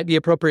 Might be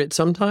appropriate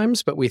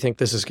sometimes, but we think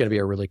this is going to be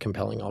a really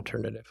compelling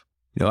alternative.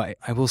 I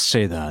will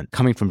say that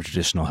coming from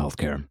traditional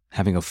healthcare,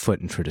 having a foot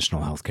in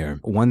traditional healthcare,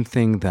 one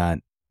thing that,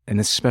 and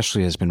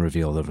especially has been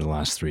revealed over the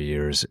last 3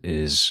 years,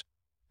 is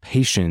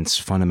patients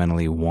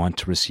fundamentally want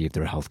to receive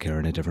their healthcare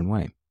in a different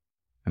way.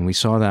 And we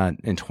saw that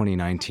in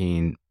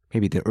 2019,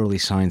 maybe the early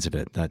signs of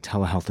it, that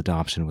telehealth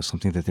adoption was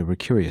something that they were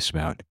curious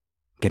about.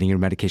 Getting your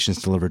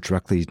medications delivered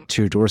directly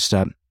to your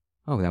doorstep,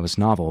 oh, that was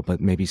novel, but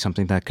maybe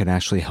something that could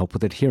actually help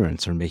with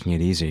adherence or making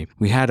it easy.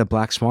 We had a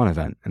black swan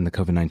event in the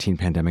COVID-19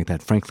 pandemic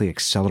that frankly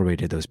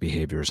accelerated those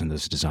behaviors and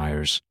those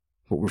desires.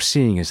 What we're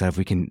seeing is that if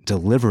we can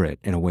deliver it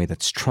in a way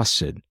that's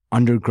trusted,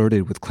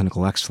 undergirded with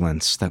clinical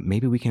excellence, that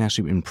maybe we can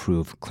actually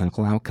improve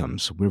clinical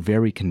outcomes. We're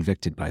very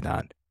convicted by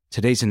that.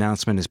 Today's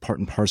announcement is part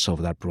and parcel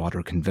of that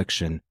broader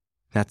conviction.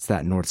 That's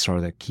that North Star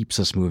that keeps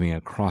us moving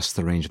across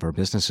the range of our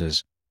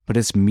businesses. But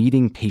it's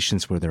meeting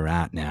patients where they're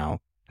at now.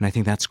 And I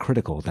think that's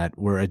critical, that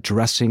we're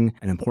addressing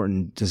an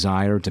important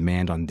desire,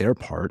 demand on their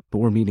part, but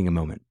we're meeting a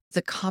moment.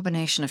 The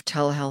combination of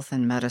telehealth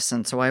and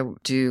medicine. So I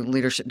do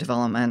leadership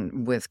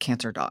development with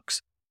cancer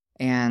docs,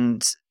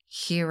 and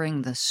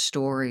hearing the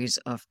stories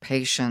of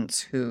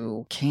patients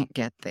who can't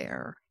get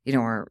there,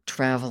 are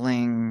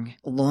traveling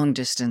long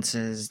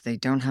distances, they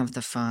don't have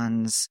the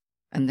funds,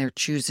 and they're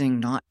choosing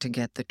not to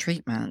get the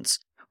treatments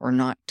or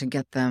not to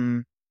get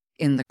them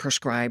in the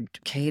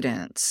prescribed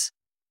cadence.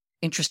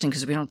 Interesting,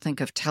 because we don't think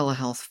of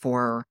telehealth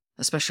for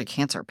especially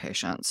cancer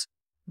patients.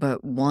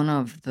 But one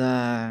of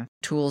the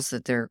tools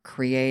that they're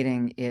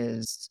creating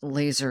is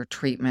laser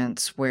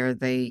treatments where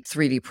they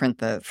 3D print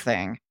the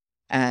thing.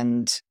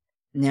 And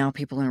now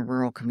people in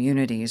rural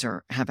communities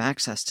have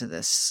access to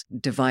this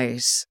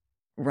device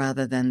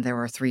rather than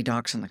there are 3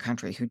 docs in the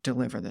country who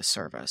deliver this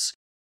service.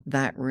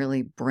 That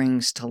really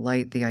brings to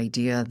light the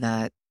idea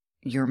that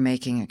you're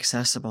making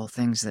accessible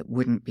things that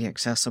wouldn't be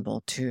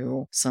accessible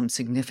to some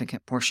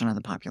significant portion of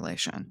the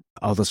population.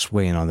 I'll just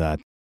weigh in on that.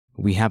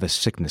 We have a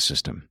sickness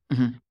system.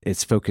 Mm-hmm.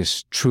 It's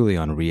focused truly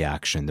on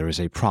reaction. There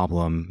is a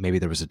problem. Maybe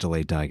there was a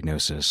delayed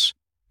diagnosis.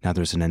 Now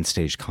there's an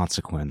end-stage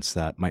consequence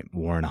that might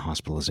warrant a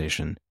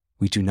hospitalization.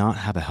 We do not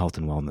have a health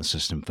and wellness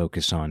system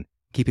focused on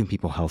keeping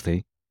people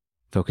healthy,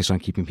 focused on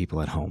keeping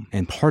people at home.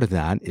 And part of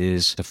that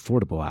is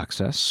affordable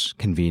access,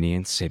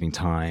 convenience, saving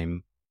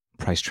time,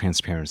 price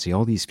transparency,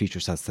 all these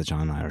feature sets that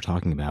John and I are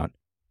talking about.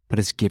 but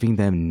it's giving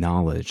them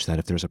knowledge that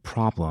if there's a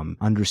problem,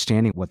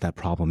 understanding what that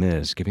problem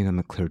is, giving them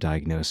a clear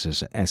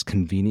diagnosis as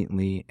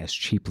conveniently, as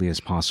cheaply as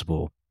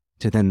possible,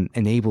 to then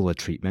enable a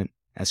treatment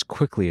as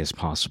quickly as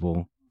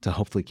possible to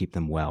hopefully keep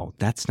them well.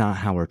 That's not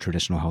how our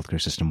traditional healthcare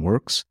system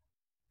works.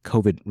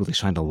 COVID really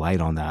shined a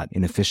light on that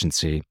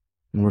inefficiency,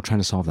 and we're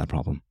trying to solve that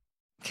problem.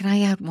 Can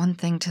I add one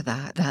thing to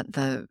that? That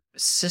the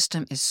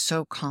system is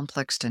so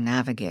complex to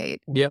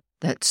navigate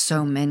that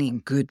so many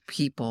good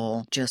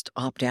people just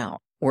opt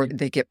out, or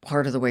they get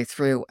part of the way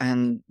through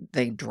and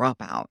they drop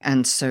out.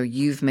 And so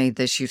you've made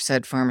this, you've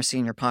said pharmacy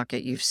in your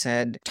pocket, you've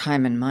said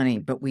time and money,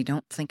 but we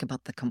don't think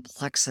about the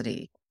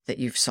complexity that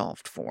you've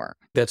solved for.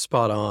 That's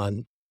spot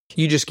on.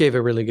 You just gave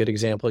a really good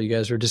example. You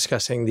guys were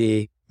discussing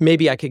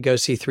maybe I could go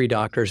see 3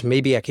 doctors,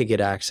 maybe I could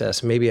get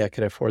access, maybe I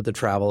could afford the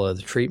travel or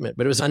the treatment,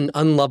 but it was an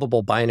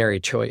unlovable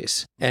binary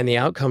choice. And the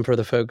outcome for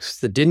the folks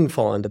that didn't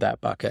fall into that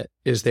bucket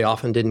is they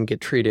often didn't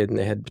get treated and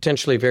they had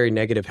potentially very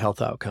negative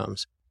health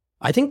outcomes.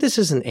 I think this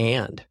is an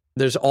and.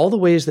 There's all the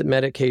ways that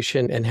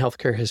medication and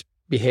healthcare has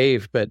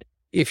behaved, but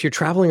if you're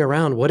traveling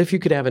around, what if you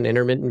could have an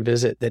intermittent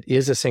visit that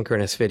is a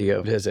synchronous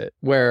video visit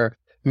where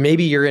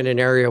maybe you're in an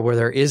area where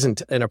there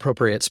isn't an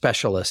appropriate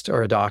specialist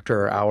or a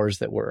doctor or hours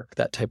that work,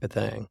 that type of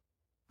thing.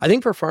 I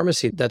think for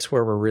pharmacy, that's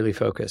where we're really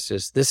focused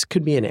is this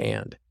could be an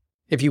and.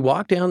 If you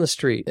walk down the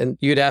street and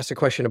you'd asked a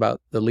question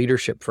about the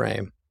leadership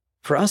frame,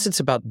 for us, it's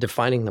about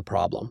defining the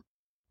problem,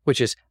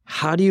 which is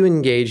how do you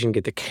engage and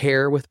get the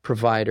care with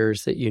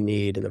providers that you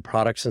need and the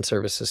products and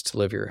services to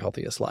live your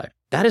healthiest life?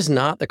 That is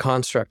not the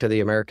construct of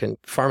the American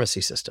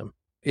pharmacy system.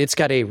 It's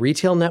got a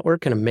retail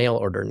network and a mail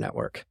order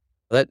network.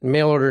 That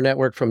mail order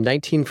network from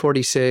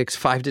 1946,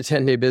 5 to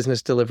 10 day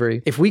business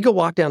delivery. If we go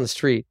walk down the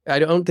street, I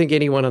don't think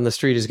anyone on the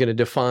street is going to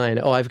define,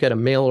 I've got a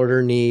mail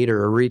order need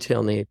or a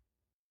retail need.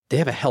 They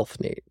have a health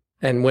need.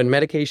 And when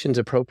medication's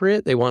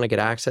appropriate, they want to get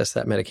access to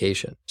that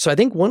medication. So I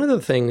think one of the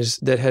things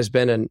that has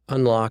been an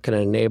unlock and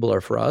an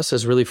enabler for us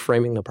is really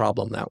framing the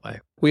problem that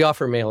way. We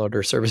offer mail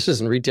order services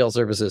and retail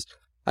services.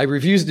 I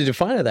refuse to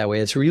define it that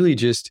way. It's really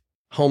just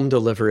home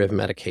delivery of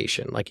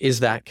medication. Like, is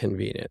that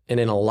convenient? And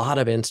in a lot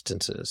of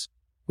instances,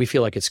 we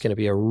feel like it's going to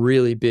be a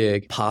really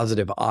big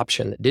positive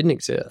option that didn't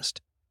exist.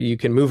 You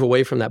can move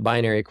away from that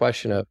binary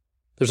question of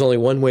there's only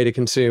one way to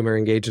consume or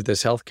engage with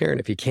this healthcare, and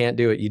if you can't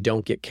do it, you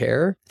don't get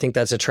care. I think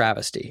that's a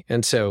travesty.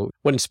 And so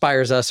what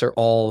inspires us are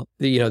all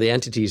the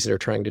entities that are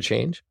trying to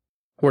change.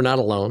 We're not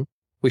alone.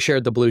 We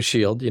shared the Blue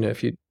Shield.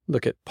 If you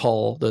look at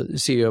Paul, the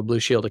CEO of Blue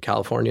Shield of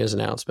California's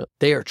announcement,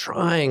 there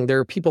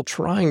are people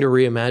trying to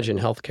reimagine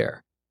healthcare.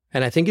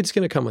 And I think it's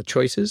going to come with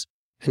choices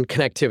and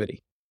connectivity.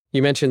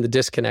 You mentioned the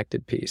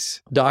disconnected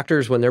piece.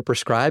 Doctors, when they're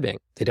prescribing,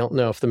 they don't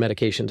know if the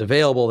medication's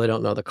available. They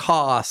don't know the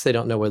cost. They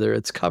don't know whether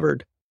it's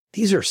covered.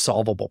 These are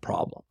solvable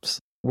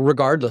problems,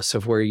 regardless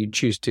of where you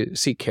choose to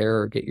seek care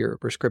or get your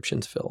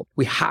prescriptions filled.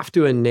 We have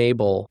to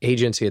enable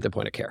agency at the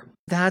point of care.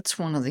 That's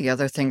one of the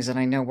other things that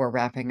I know we're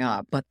wrapping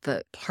up, but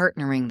the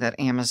partnering that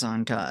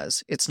Amazon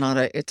does, it's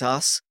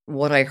us.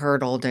 What I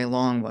heard all day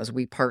long was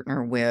we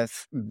partner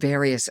with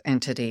various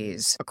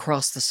entities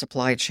across the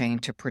supply chain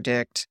to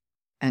predict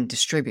and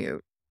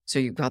distribute. So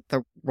you've got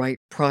the right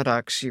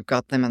products, you've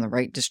got them in the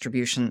right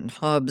distribution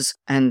hubs,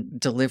 and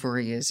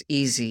delivery is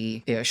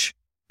easy-ish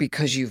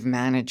because you've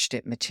managed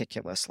it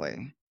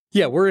meticulously.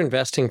 Yeah, we're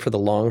investing for the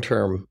long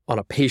term on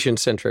a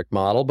patient-centric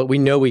model, but we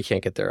know we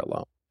can't get there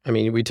alone. I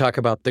mean, we talk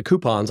about the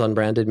coupons on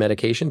branded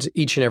medications.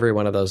 Each and every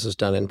one of those is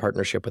done in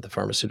partnership with a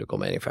pharmaceutical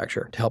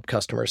manufacturer to help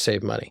customers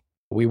save money.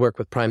 We work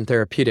with Prime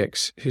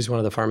Therapeutics, who's one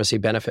of the pharmacy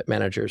benefit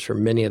managers for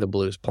many of the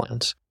Blues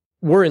plans.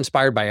 We're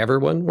inspired by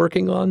everyone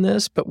working on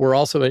this, but we're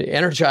also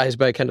energized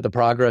by kind of the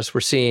progress we're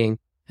seeing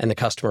and the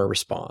customer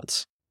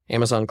response.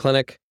 Amazon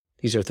Clinic,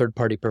 these are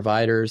third-party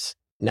providers,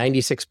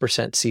 96%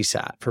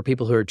 CSAT for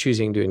people who are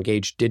choosing to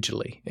engage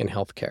digitally in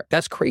healthcare.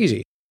 That's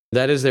crazy.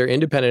 That is their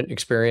independent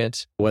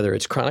experience, whether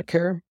it's chronic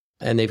care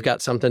and they've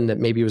got something that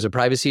maybe was a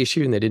privacy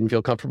issue and they didn't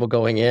feel comfortable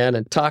going in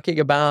and talking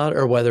about,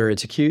 or whether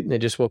it's acute and they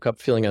just woke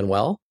up feeling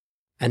unwell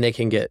and they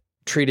can get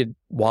treated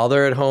while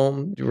they're at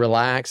home,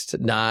 relaxed,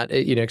 not,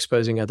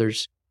 exposing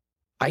others.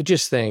 I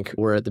just think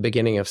we're at the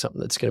beginning of something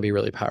that's going to be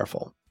really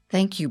powerful.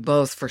 Thank you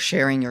both for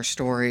sharing your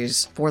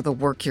stories, for the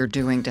work you're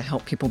doing to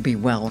help people be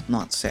well,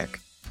 not sick,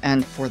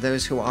 and for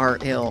those who are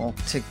ill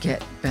to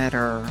get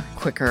better,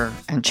 quicker,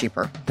 and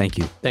cheaper. Thank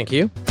you. Thank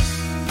you.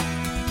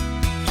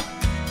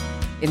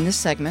 In this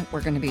segment,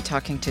 we're going to be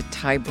talking to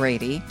Ty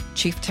Brady,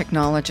 Chief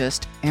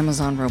Technologist,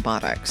 Amazon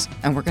Robotics,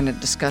 and we're going to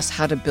discuss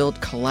how to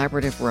build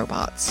collaborative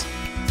robots.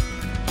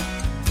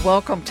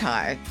 Welcome,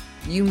 Ty.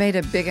 You made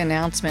a big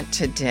announcement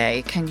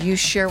today. Can you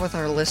share with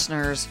our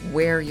listeners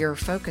where your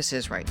focus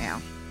is right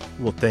now?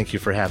 Well, thank you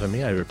for having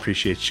me. I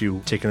appreciate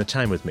you taking the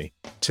time with me.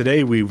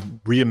 Today, we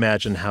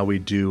reimagined how we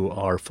do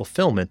our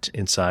fulfillment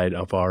inside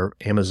of our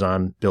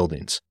Amazon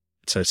buildings.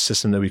 It's a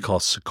system that we call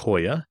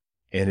Sequoia,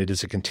 and it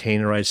is a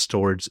containerized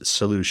storage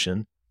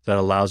solution that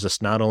allows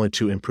us not only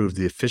to improve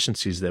the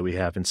efficiencies that we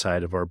have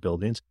inside of our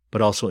buildings,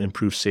 but also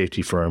improve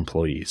safety for our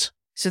employees.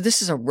 So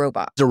this is a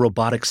robot. It's a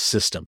robotic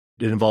system.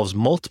 It involves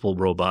multiple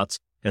robots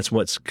That's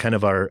what's kind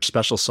of our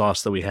special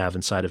sauce that we have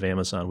inside of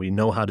Amazon. We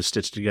know how to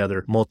stitch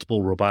together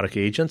multiple robotic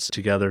agents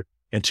together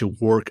and to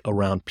work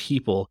around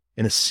people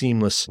in a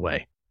seamless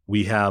way.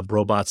 We have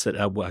robots that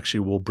actually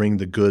will bring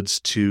the goods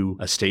to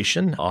a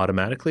station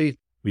automatically.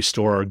 We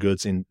store our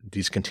goods in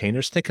these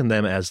containers. Think of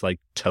them as like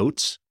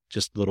totes,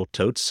 just little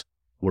totes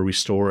where we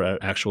store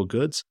actual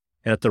goods.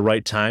 And at the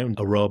right time,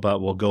 a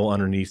robot will go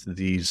underneath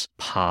these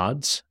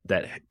pods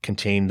that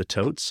contain the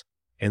totes,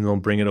 and they'll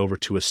bring it over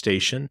to a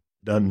station.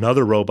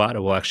 Another robot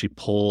will actually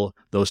pull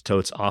those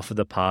totes off of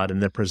the pod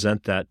and then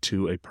present that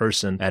to a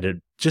person at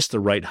just the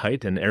right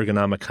height, an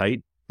ergonomic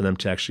height, for them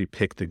to actually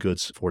pick the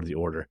goods for the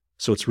order.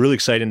 So it's really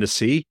exciting to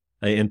see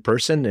in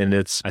person, and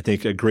it's, I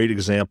think, a great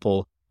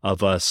example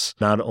of us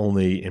not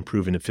only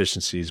improving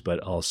efficiencies, but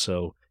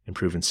also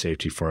improving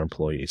safety for our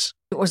employees.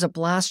 It was a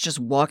blast just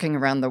walking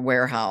around the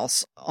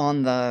warehouse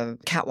on the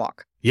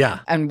catwalk. Yeah.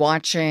 And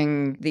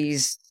watching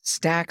these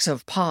stacks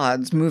of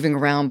pods moving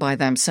around by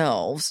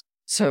themselves.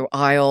 So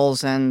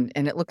aisles, and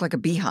it looked like a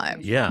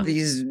beehive. Yeah.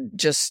 These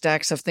just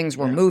stacks of things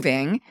were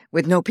moving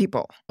with no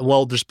people.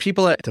 Well, there's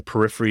people at the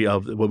periphery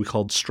of what we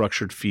call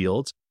structured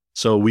fields.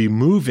 So we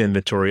move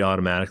inventory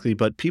automatically,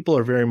 but people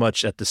are very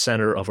much at the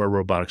center of our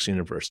robotics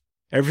universe.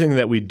 Everything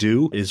that we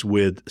do is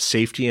with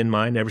safety in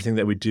mind. Everything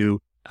that we do,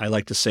 I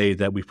like to say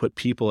that we put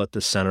people at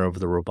the center of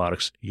the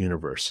robotics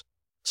universe.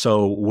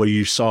 So where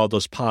you saw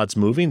those pods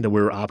moving, that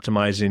we were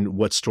optimizing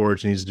what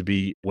storage needs to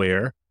be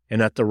where.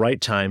 And at the right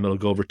time, it'll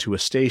go over to a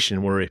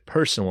station where a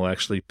person will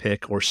actually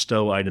pick or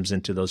stow items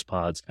into those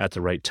pods at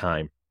the right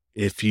time.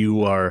 If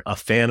you are a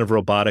fan of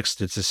robotics,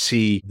 to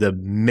see the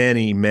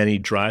many, many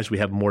drives, we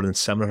have more than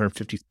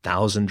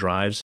 750,000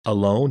 drives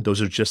alone.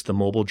 Those are just the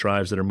mobile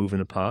drives that are moving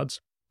the pods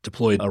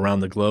deployed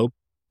around the globe.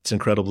 It's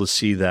incredible to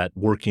see that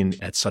working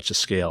at such a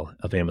scale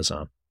of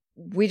Amazon.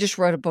 We just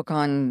wrote a book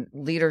on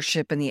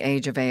leadership in the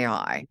age of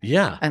AI.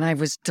 Yeah. And I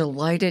was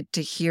delighted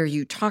to hear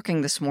you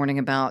talking this morning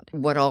about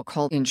what I'll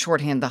call in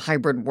shorthand the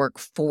hybrid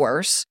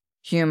workforce,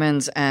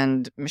 humans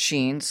and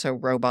machines, so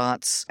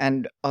robots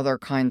and other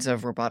kinds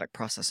of robotic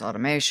process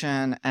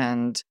automation.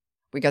 And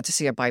we got to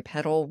see a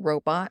bipedal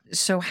robot.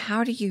 So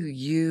how do you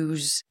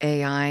use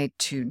AI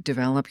to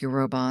develop your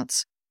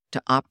robots,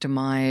 to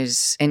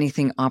optimize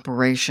anything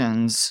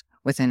operations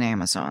within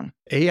Amazon?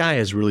 AI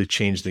has really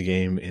changed the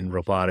game in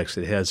robotics.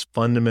 It has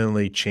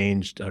fundamentally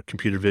changed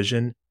computer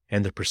vision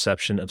and the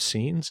perception of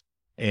scenes.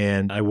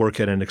 And I work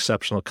at an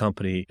exceptional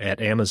company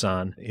at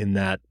Amazon in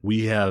that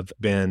we have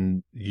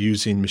been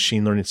using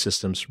machine learning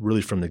systems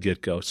really from the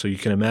get-go. So you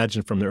can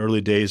imagine from the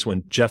early days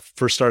when Jeff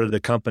first started the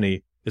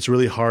company, it's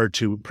really hard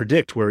to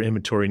predict where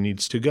inventory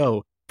needs to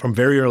go. From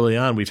very early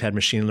on, we've had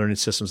machine learning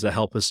systems that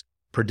help us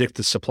predict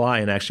the supply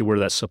and actually where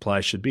that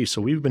supply should be.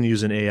 So we've been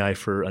using AI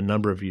for a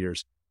number of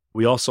years.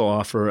 We also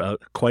offer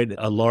quite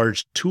a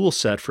large tool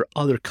set for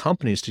other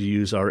companies to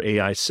use our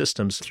AI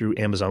systems through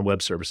Amazon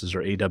Web Services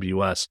or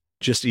AWS.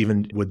 Just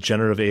even with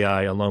generative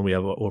AI alone, we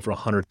have over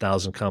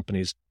 100,000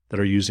 companies that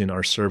are using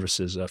our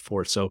services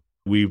for it. So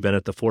we've been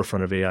at the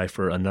forefront of AI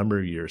for a number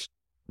of years.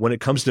 When it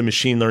comes to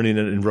machine learning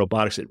and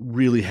robotics, it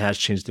really has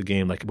changed the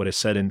game. Like what I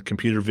said in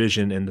computer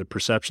vision and the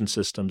perception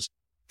systems,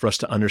 for us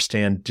to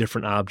understand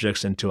different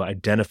objects and to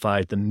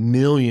identify the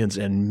millions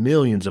and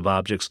millions of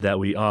objects that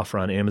we offer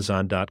on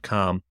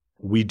Amazon.com.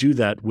 We do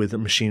that with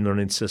machine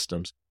learning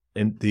systems.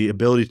 And the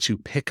ability to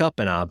pick up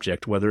an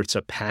object, whether it's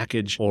a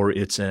package or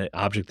it's an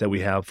object that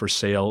we have for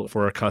sale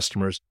for our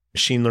customers,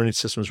 machine learning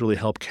systems really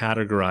help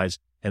categorize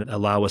and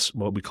allow us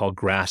what we call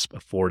grasp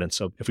affordance.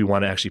 So if we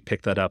want to actually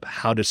pick that up,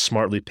 how to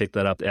smartly pick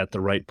that up at the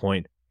right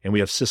point. And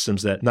we have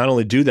systems that not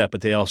only do that,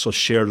 but they also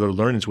share their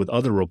learnings with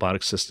other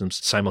robotic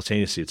systems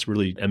simultaneously. It's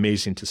really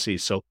amazing to see.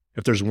 So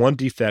if there's one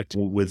defect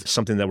with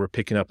something that we're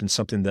picking up and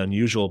something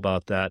unusual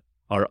about that,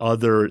 are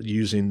other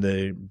using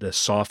the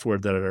software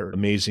that our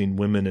amazing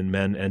women and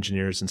men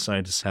engineers and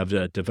scientists have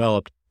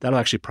developed, that'll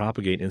actually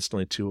propagate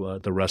instantly to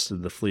the rest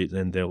of the fleet,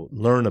 and they'll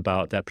learn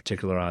about that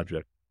particular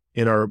object.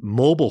 In our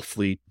mobile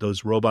fleet,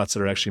 those robots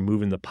that are actually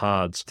moving the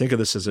pods, think of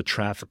this as a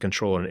traffic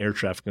controller, an air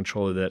traffic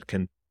controller that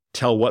can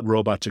tell what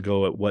robot to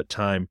go at what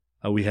time.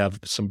 We have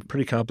some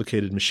pretty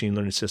complicated machine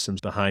learning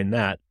systems behind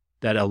that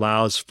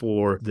allows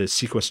for the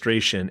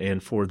sequestration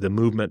and for the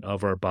movement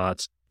of our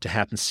bots to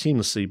happen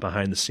seamlessly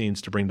behind the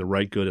scenes to bring the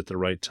right good at the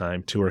right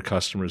time to our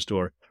customer's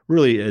door.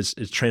 Really is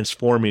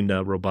transforming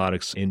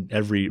robotics in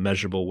every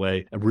measurable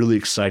way. A really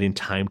exciting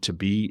time to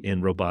be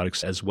in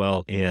robotics as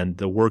well. And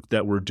the work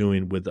that we're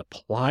doing with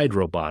applied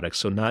robotics,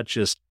 so not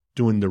just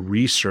doing the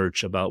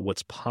research about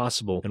what's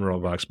possible in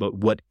robotics, but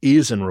what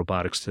is in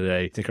robotics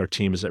today. I think our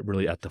team is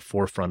really at the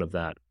forefront of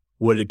that.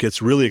 What it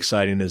gets really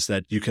exciting is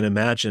that you can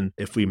imagine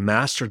if we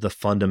master the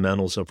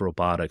fundamentals of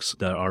robotics,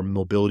 that our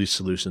mobility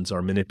solutions,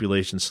 our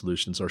manipulation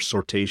solutions, our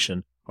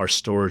sortation, our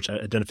storage,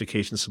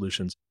 identification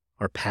solutions,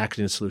 our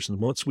packaging solutions,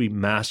 once we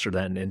master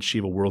that and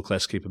achieve a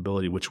world-class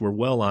capability, which we're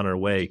well on our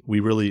way, we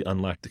really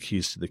unlock the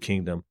keys to the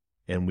kingdom,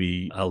 and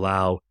we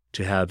allow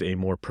to have a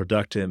more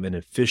productive and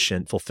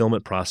efficient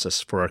fulfillment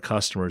process for our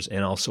customers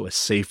and also a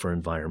safer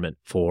environment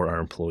for our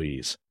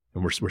employees.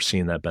 And we're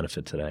seeing that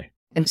benefit today.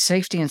 And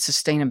safety and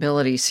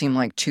sustainability seem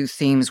like two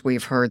themes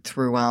we've heard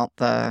throughout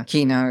the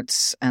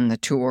keynotes and the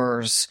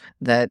tours,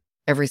 that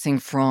everything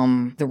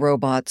from the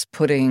robots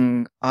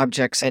putting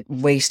objects at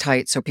waist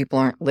height so people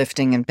aren't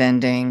lifting and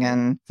bending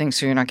and things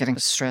so you're not getting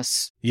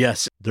stress.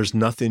 Yes, there's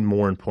nothing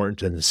more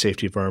important than the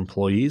safety of our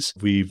employees.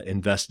 We've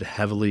invested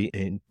heavily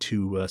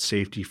into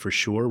safety for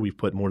sure. We've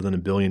put more than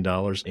 $1 billion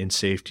in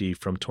safety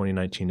from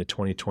 2019 to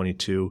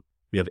 2022.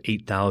 We have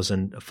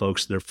 8,000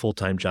 folks. Their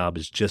full-time job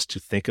is just to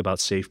think about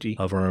safety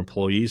of our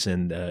employees,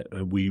 and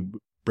we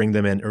bring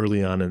them in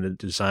early on in the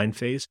design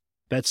phase.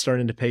 That's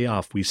starting to pay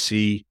off. We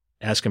see,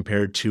 as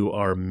compared to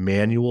our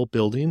manual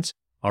buildings,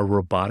 our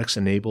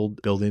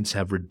robotics-enabled buildings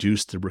have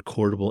reduced the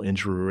recordable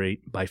injury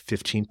rate by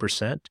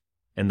 15%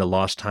 and the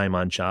lost time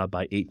on job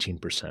by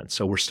 18%.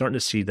 So we're starting to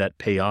see that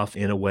pay off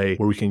in a way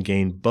where we can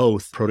gain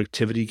both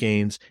productivity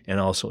gains and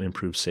also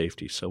improve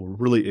safety. So we're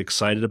really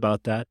excited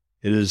about that.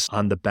 It is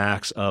on the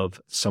backs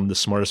of some of the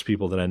smartest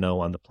people that I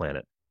know on the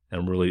planet.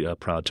 And I'm really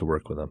proud to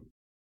work with them.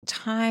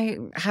 Ty,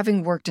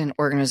 having worked in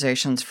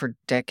organizations for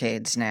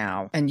decades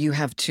now, and you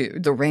have too,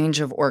 the range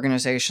of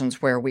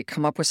organizations where we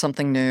come up with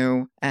something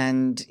new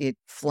and it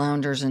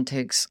flounders and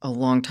takes a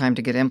long time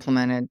to get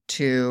implemented,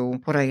 to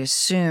what I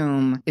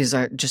assume is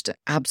just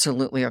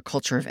absolutely a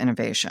culture of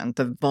innovation.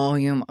 The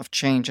volume of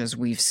changes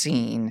we've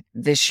seen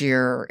this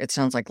year, it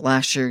sounds like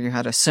last year you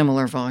had a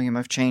similar volume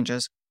of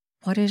changes.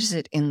 What is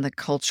it in the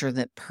culture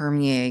that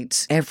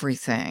permeates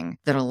everything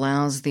that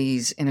allows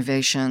these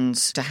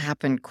innovations to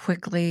happen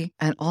quickly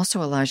and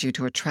also allows you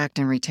to attract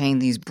and retain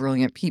these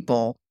brilliant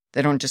people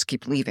that don't just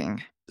keep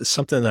leaving? It's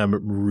something that I'm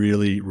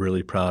really,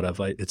 really proud of.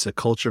 It's a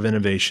culture of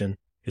innovation.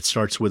 It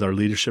starts with our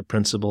leadership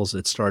principles.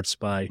 It starts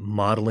by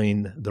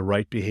modeling the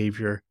right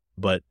behavior.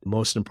 But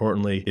most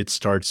importantly, it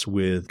starts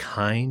with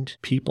kind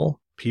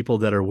people, people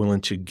that are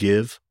willing to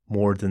give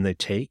more than they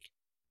take,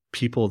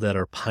 people that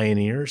are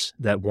pioneers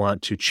that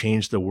want to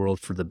change the world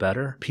for the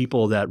better,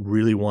 people that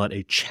really want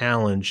a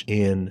challenge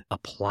in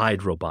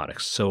applied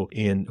robotics. So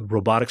in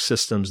robotic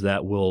systems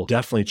that will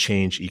definitely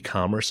change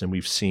e-commerce, and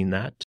we've seen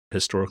that.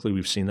 Historically,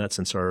 we've seen that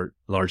since our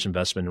large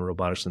investment in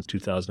robotics since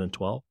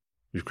 2012.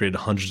 We've created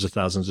hundreds of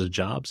thousands of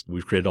jobs.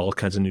 We've created all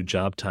kinds of new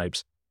job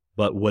types.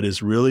 But what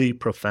is really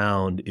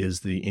profound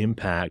is the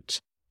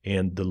impact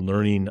and the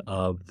learning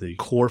of the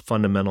core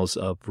fundamentals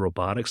of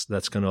robotics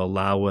that's going to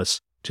allow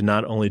us to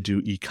not only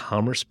do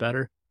e-commerce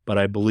better, but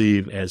I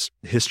believe, as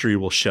history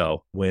will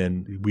show,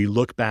 when we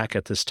look back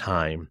at this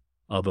time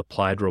of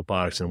applied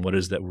robotics and what it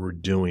is that we're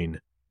doing,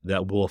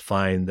 that we'll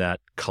find that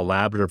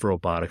collaborative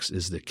robotics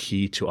is the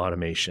key to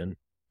automation.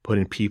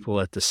 Putting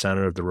people at the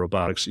center of the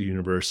robotics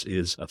universe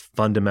is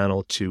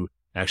fundamental to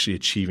actually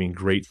achieving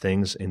great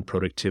things in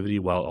productivity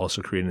while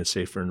also creating a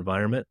safer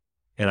environment.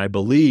 And I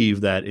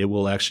believe that it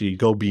will actually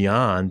go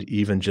beyond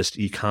even just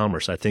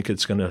e-commerce. I think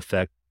it's going to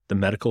affect the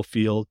medical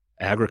field,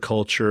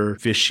 agriculture,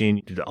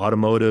 fishing,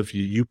 automotive,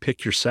 you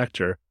pick your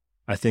sector.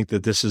 I think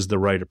that this is the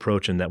right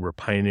approach and that we're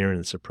pioneering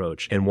this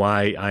approach. And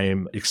why I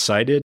am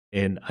excited,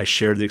 and I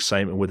share the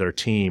excitement with our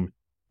team,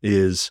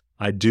 is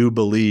I do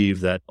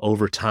believe that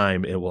over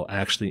time it will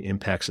actually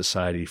impact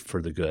society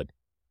for the good.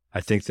 I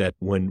think that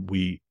when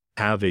we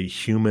have a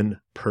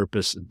human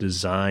purpose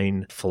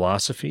design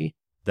philosophy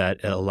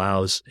that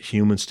allows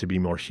humans to be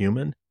more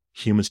human,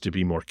 humans to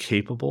be more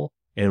capable,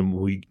 and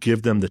we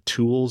give them the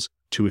tools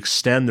to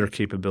extend their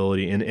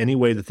capability in any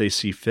way that they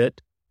see fit,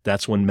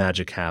 that's when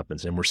magic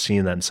happens. And we're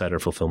seeing that inside our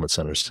fulfillment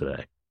centers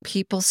today.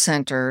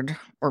 People-centered,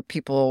 or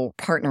people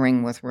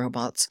partnering with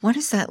robots, what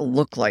does that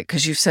look like?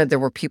 Because you said there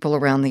were people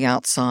around the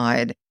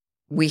outside.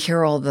 We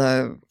hear all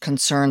the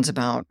concerns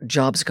about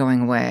jobs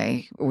going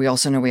away. We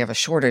also know we have a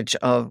shortage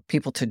of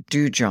people to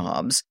do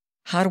jobs.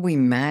 How do we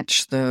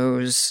match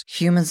those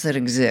humans that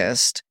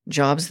exist,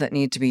 jobs that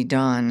need to be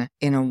done,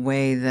 in a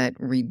way that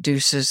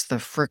reduces the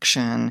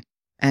friction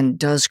and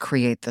does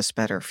create this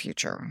better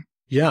future?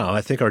 Yeah,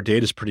 I think our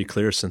data is pretty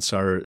clear. Since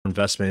our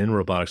investment in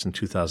robotics in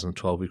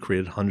 2012, we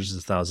created hundreds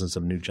of thousands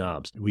of new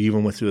jobs. We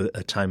even went through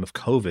a time of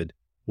COVID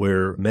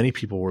where many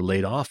people were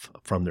laid off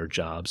from their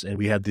jobs, and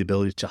we had the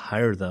ability to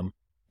hire them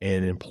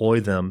and employ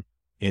them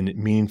in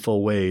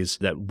meaningful ways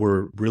that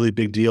were really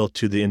big deal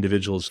to the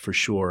individuals for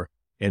sure.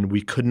 And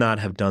we could not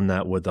have done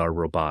that with our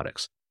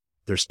robotics.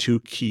 There's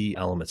two key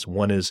elements.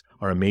 One is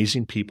our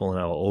amazing people, and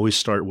I will always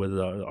start with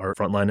our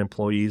frontline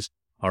employees,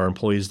 our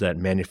employees that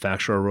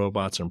manufacture our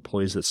robots, our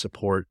employees that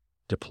support,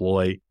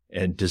 deploy,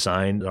 and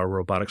design our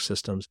robotic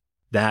systems.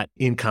 That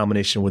in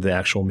combination with the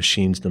actual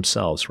machines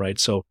themselves, right?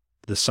 So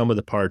the sum of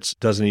the parts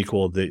doesn't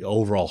equal the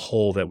overall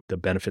whole, that the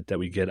benefit that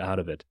we get out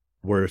of it.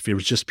 Where if it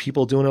was just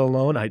people doing it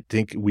alone, I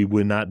think we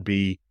would not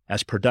be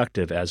as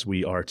productive as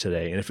we are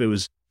today. And if it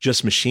was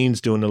just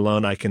machines doing it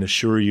alone, I can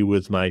assure you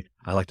with my,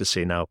 I like to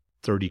say now,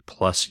 30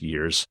 plus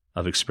years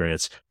of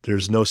experience,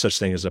 there's no such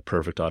thing as a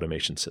perfect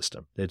automation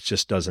system. It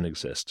just doesn't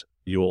exist.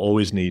 You will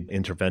always need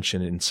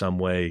intervention in some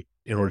way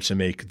in order to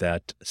make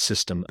that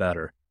system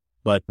better.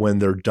 But when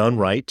they're done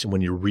right,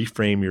 when you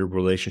reframe your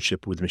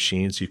relationship with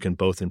machines, you can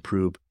both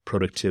improve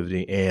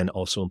productivity and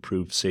also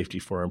improve safety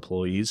for our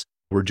employees.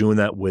 We're doing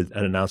that with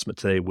an announcement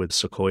today with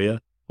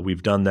Sequoia.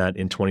 We've done that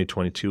in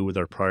 2022 with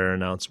our prior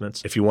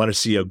announcements. If you want to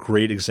see a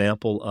great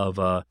example of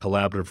a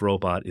collaborative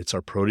robot, it's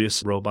our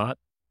Proteus robot.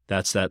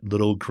 That's that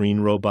little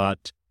green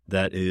robot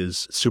that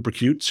is super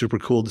cute, super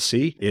cool to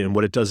see. And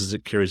what it does is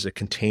it carries a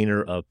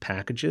container of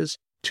packages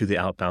to the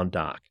outbound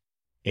dock.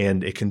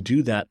 And it can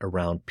do that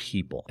around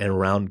people and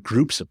around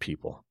groups of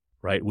people,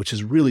 right? Which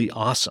is really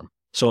awesome.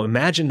 So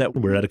imagine that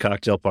we're at a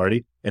cocktail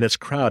party and it's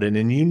crowded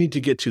and you need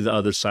to get to the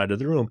other side of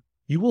the room.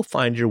 You will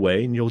find your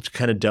way and you'll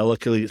kind of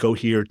delicately go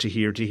here to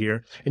here to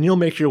here, and you'll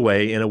make your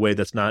way in a way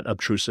that's not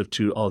obtrusive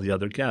to all the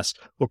other guests.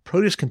 Well,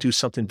 Proteus can do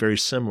something very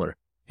similar.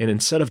 And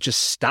instead of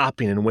just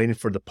stopping and waiting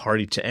for the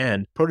party to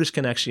end, Proteus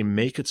can actually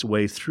make its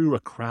way through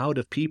a crowd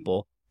of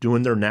people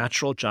doing their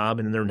natural job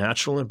and in their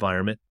natural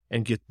environment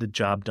and get the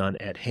job done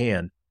at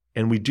hand.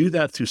 And we do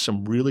that through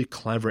some really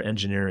clever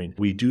engineering.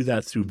 We do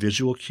that through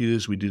visual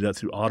cues. We do that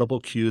through audible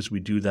cues.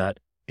 We do that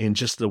in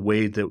just the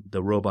way that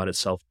the robot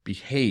itself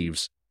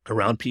behaves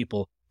around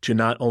people to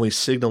not only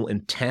signal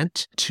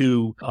intent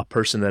to a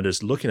person that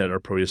is looking at our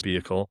Proteus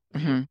vehicle,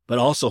 but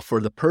also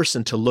for the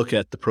person to look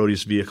at the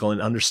Proteus vehicle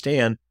and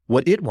understand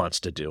what it wants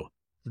to do.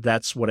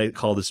 That's what I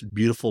call this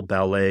beautiful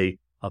ballet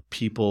of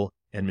people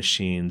and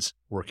machines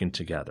working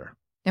together.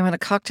 Now, at a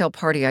cocktail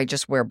party, I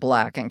just wear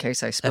black in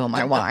case I spill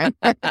my wine,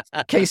 in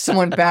case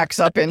someone backs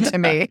up into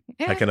me.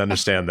 I can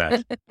understand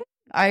that.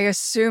 I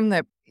assume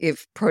that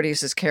if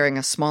Proteus is carrying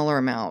a smaller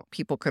amount,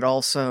 people could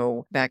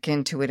also back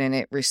into it and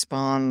it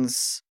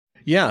responds.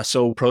 Yeah,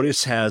 so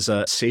Proteus has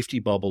a safety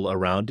bubble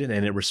around it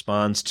and it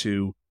responds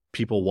to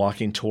people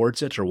walking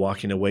towards it or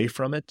walking away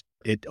from it.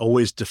 It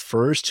always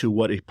defers to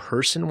what a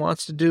person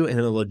wants to do and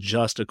it'll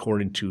adjust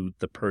according to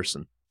the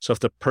person. So if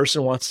the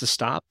person wants to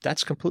stop,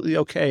 that's completely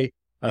okay.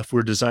 If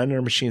we're designing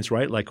our machines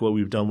right, like what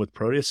we've done with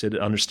Proteus, it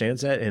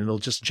understands that and it'll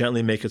just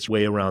gently make its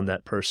way around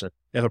that person.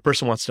 If a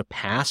person wants to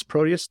pass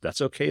Proteus,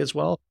 that's okay as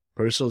well.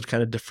 Proteus will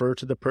kind of defer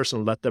to the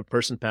person, let the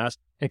person pass,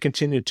 and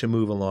continue to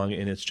move along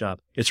in its job.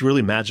 It's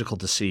really magical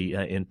to see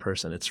in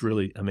person. It's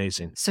really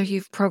amazing. So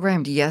you've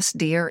programmed Yes,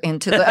 Dear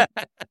into the...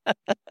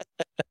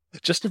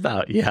 Just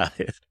about, yeah.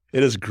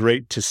 It is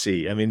great to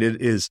see. I mean,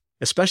 it is,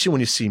 especially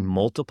when you see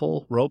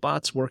multiple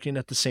robots working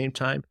at the same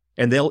time.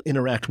 And they'll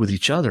interact with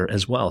each other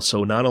as well.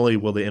 So not only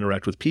will they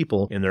interact with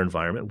people in their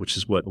environment, which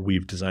is what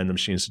we've designed the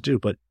machines to do,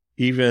 but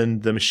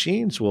even the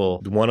machines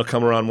one will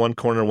come around one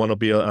corner, one will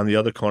be on the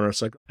other corner.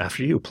 It's like,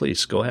 after you,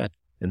 please go ahead,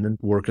 and then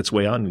work its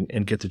way on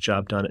and get the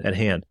job done at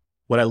hand.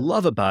 What I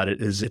love about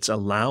it is it's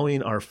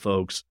allowing our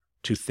folks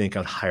to think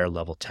on higher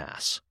level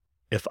tasks.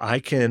 If I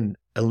can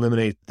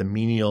eliminate the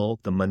menial,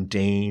 the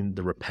mundane,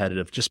 the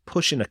repetitive, just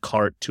pushing a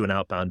cart to an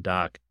outbound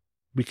dock,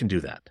 we can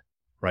do that,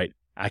 right?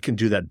 I can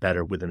do that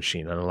better with the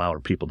machine and allow our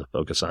people to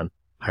focus on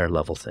higher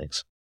level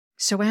things.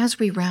 So as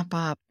we wrap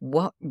up,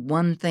 what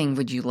one thing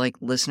would you like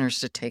listeners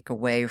to take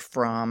away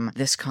from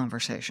this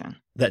conversation?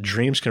 That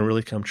dreams can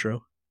really come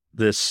true.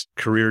 This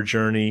career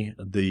journey,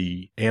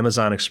 the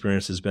Amazon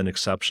experience has been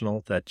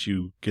exceptional, that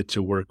you get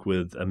to work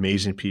with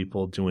amazing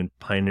people doing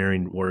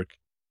pioneering work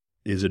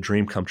is a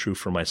dream come true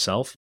for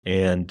myself.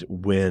 And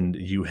when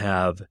you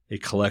have a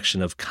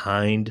collection of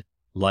kind,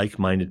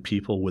 like-minded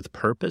people with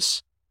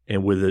purpose,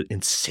 and with an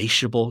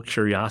insatiable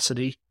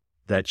curiosity,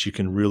 that you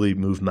can really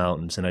move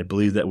mountains. And I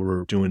believe that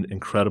we're doing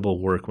incredible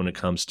work when it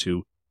comes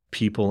to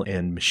people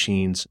and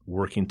machines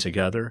working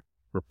together.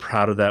 We're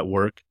proud of that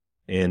work,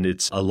 and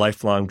it's a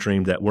lifelong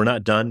dream that we're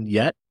not done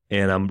yet.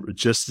 And I'm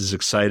just as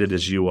excited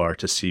as you are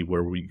to see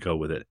where we go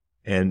with it.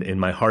 And in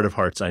my heart of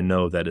hearts, I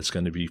know that it's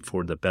going to be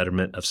for the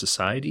betterment of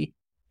society,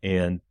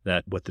 and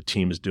that what the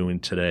team is doing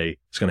today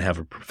is going to have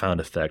a profound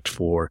effect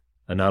for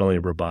not only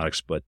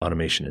robotics, but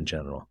automation in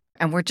general.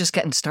 And we're just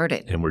getting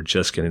started. And we're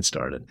just getting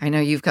started. I know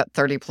you've got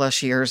 30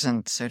 plus years,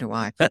 and so do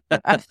I.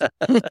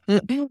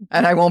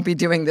 And I won't be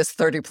doing this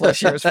 30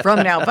 plus years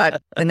from now, but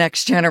the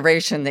next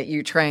generation that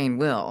you train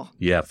will.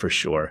 Yeah, for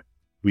sure.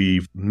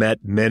 We've met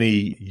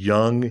many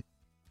young,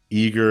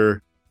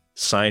 eager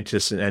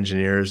scientists and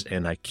engineers,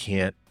 and I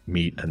can't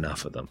meet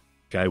enough of them.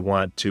 I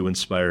want to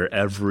inspire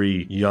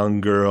every young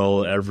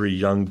girl, every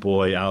young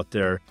boy out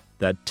there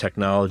that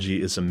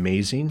technology is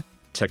amazing.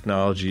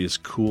 Technology is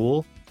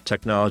cool.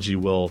 Technology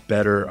will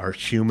better our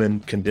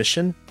human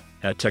condition.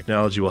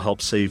 Technology will help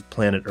save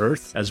planet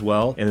Earth as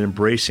well. And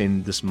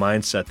embracing this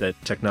mindset that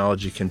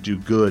technology can do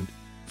good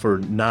for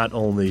not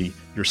only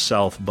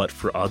yourself, but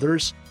for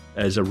others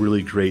is a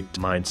really great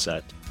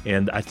mindset.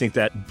 And I think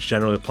that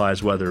generally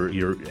applies whether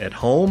you're at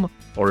home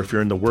or if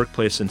you're in the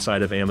workplace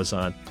inside of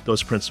Amazon.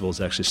 Those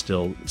principles actually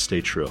still stay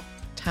true.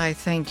 Ty,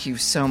 thank you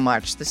so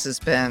much. This has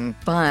been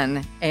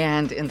fun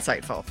and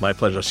insightful. My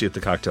pleasure. I'll see you at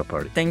the cocktail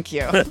party. Thank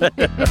you.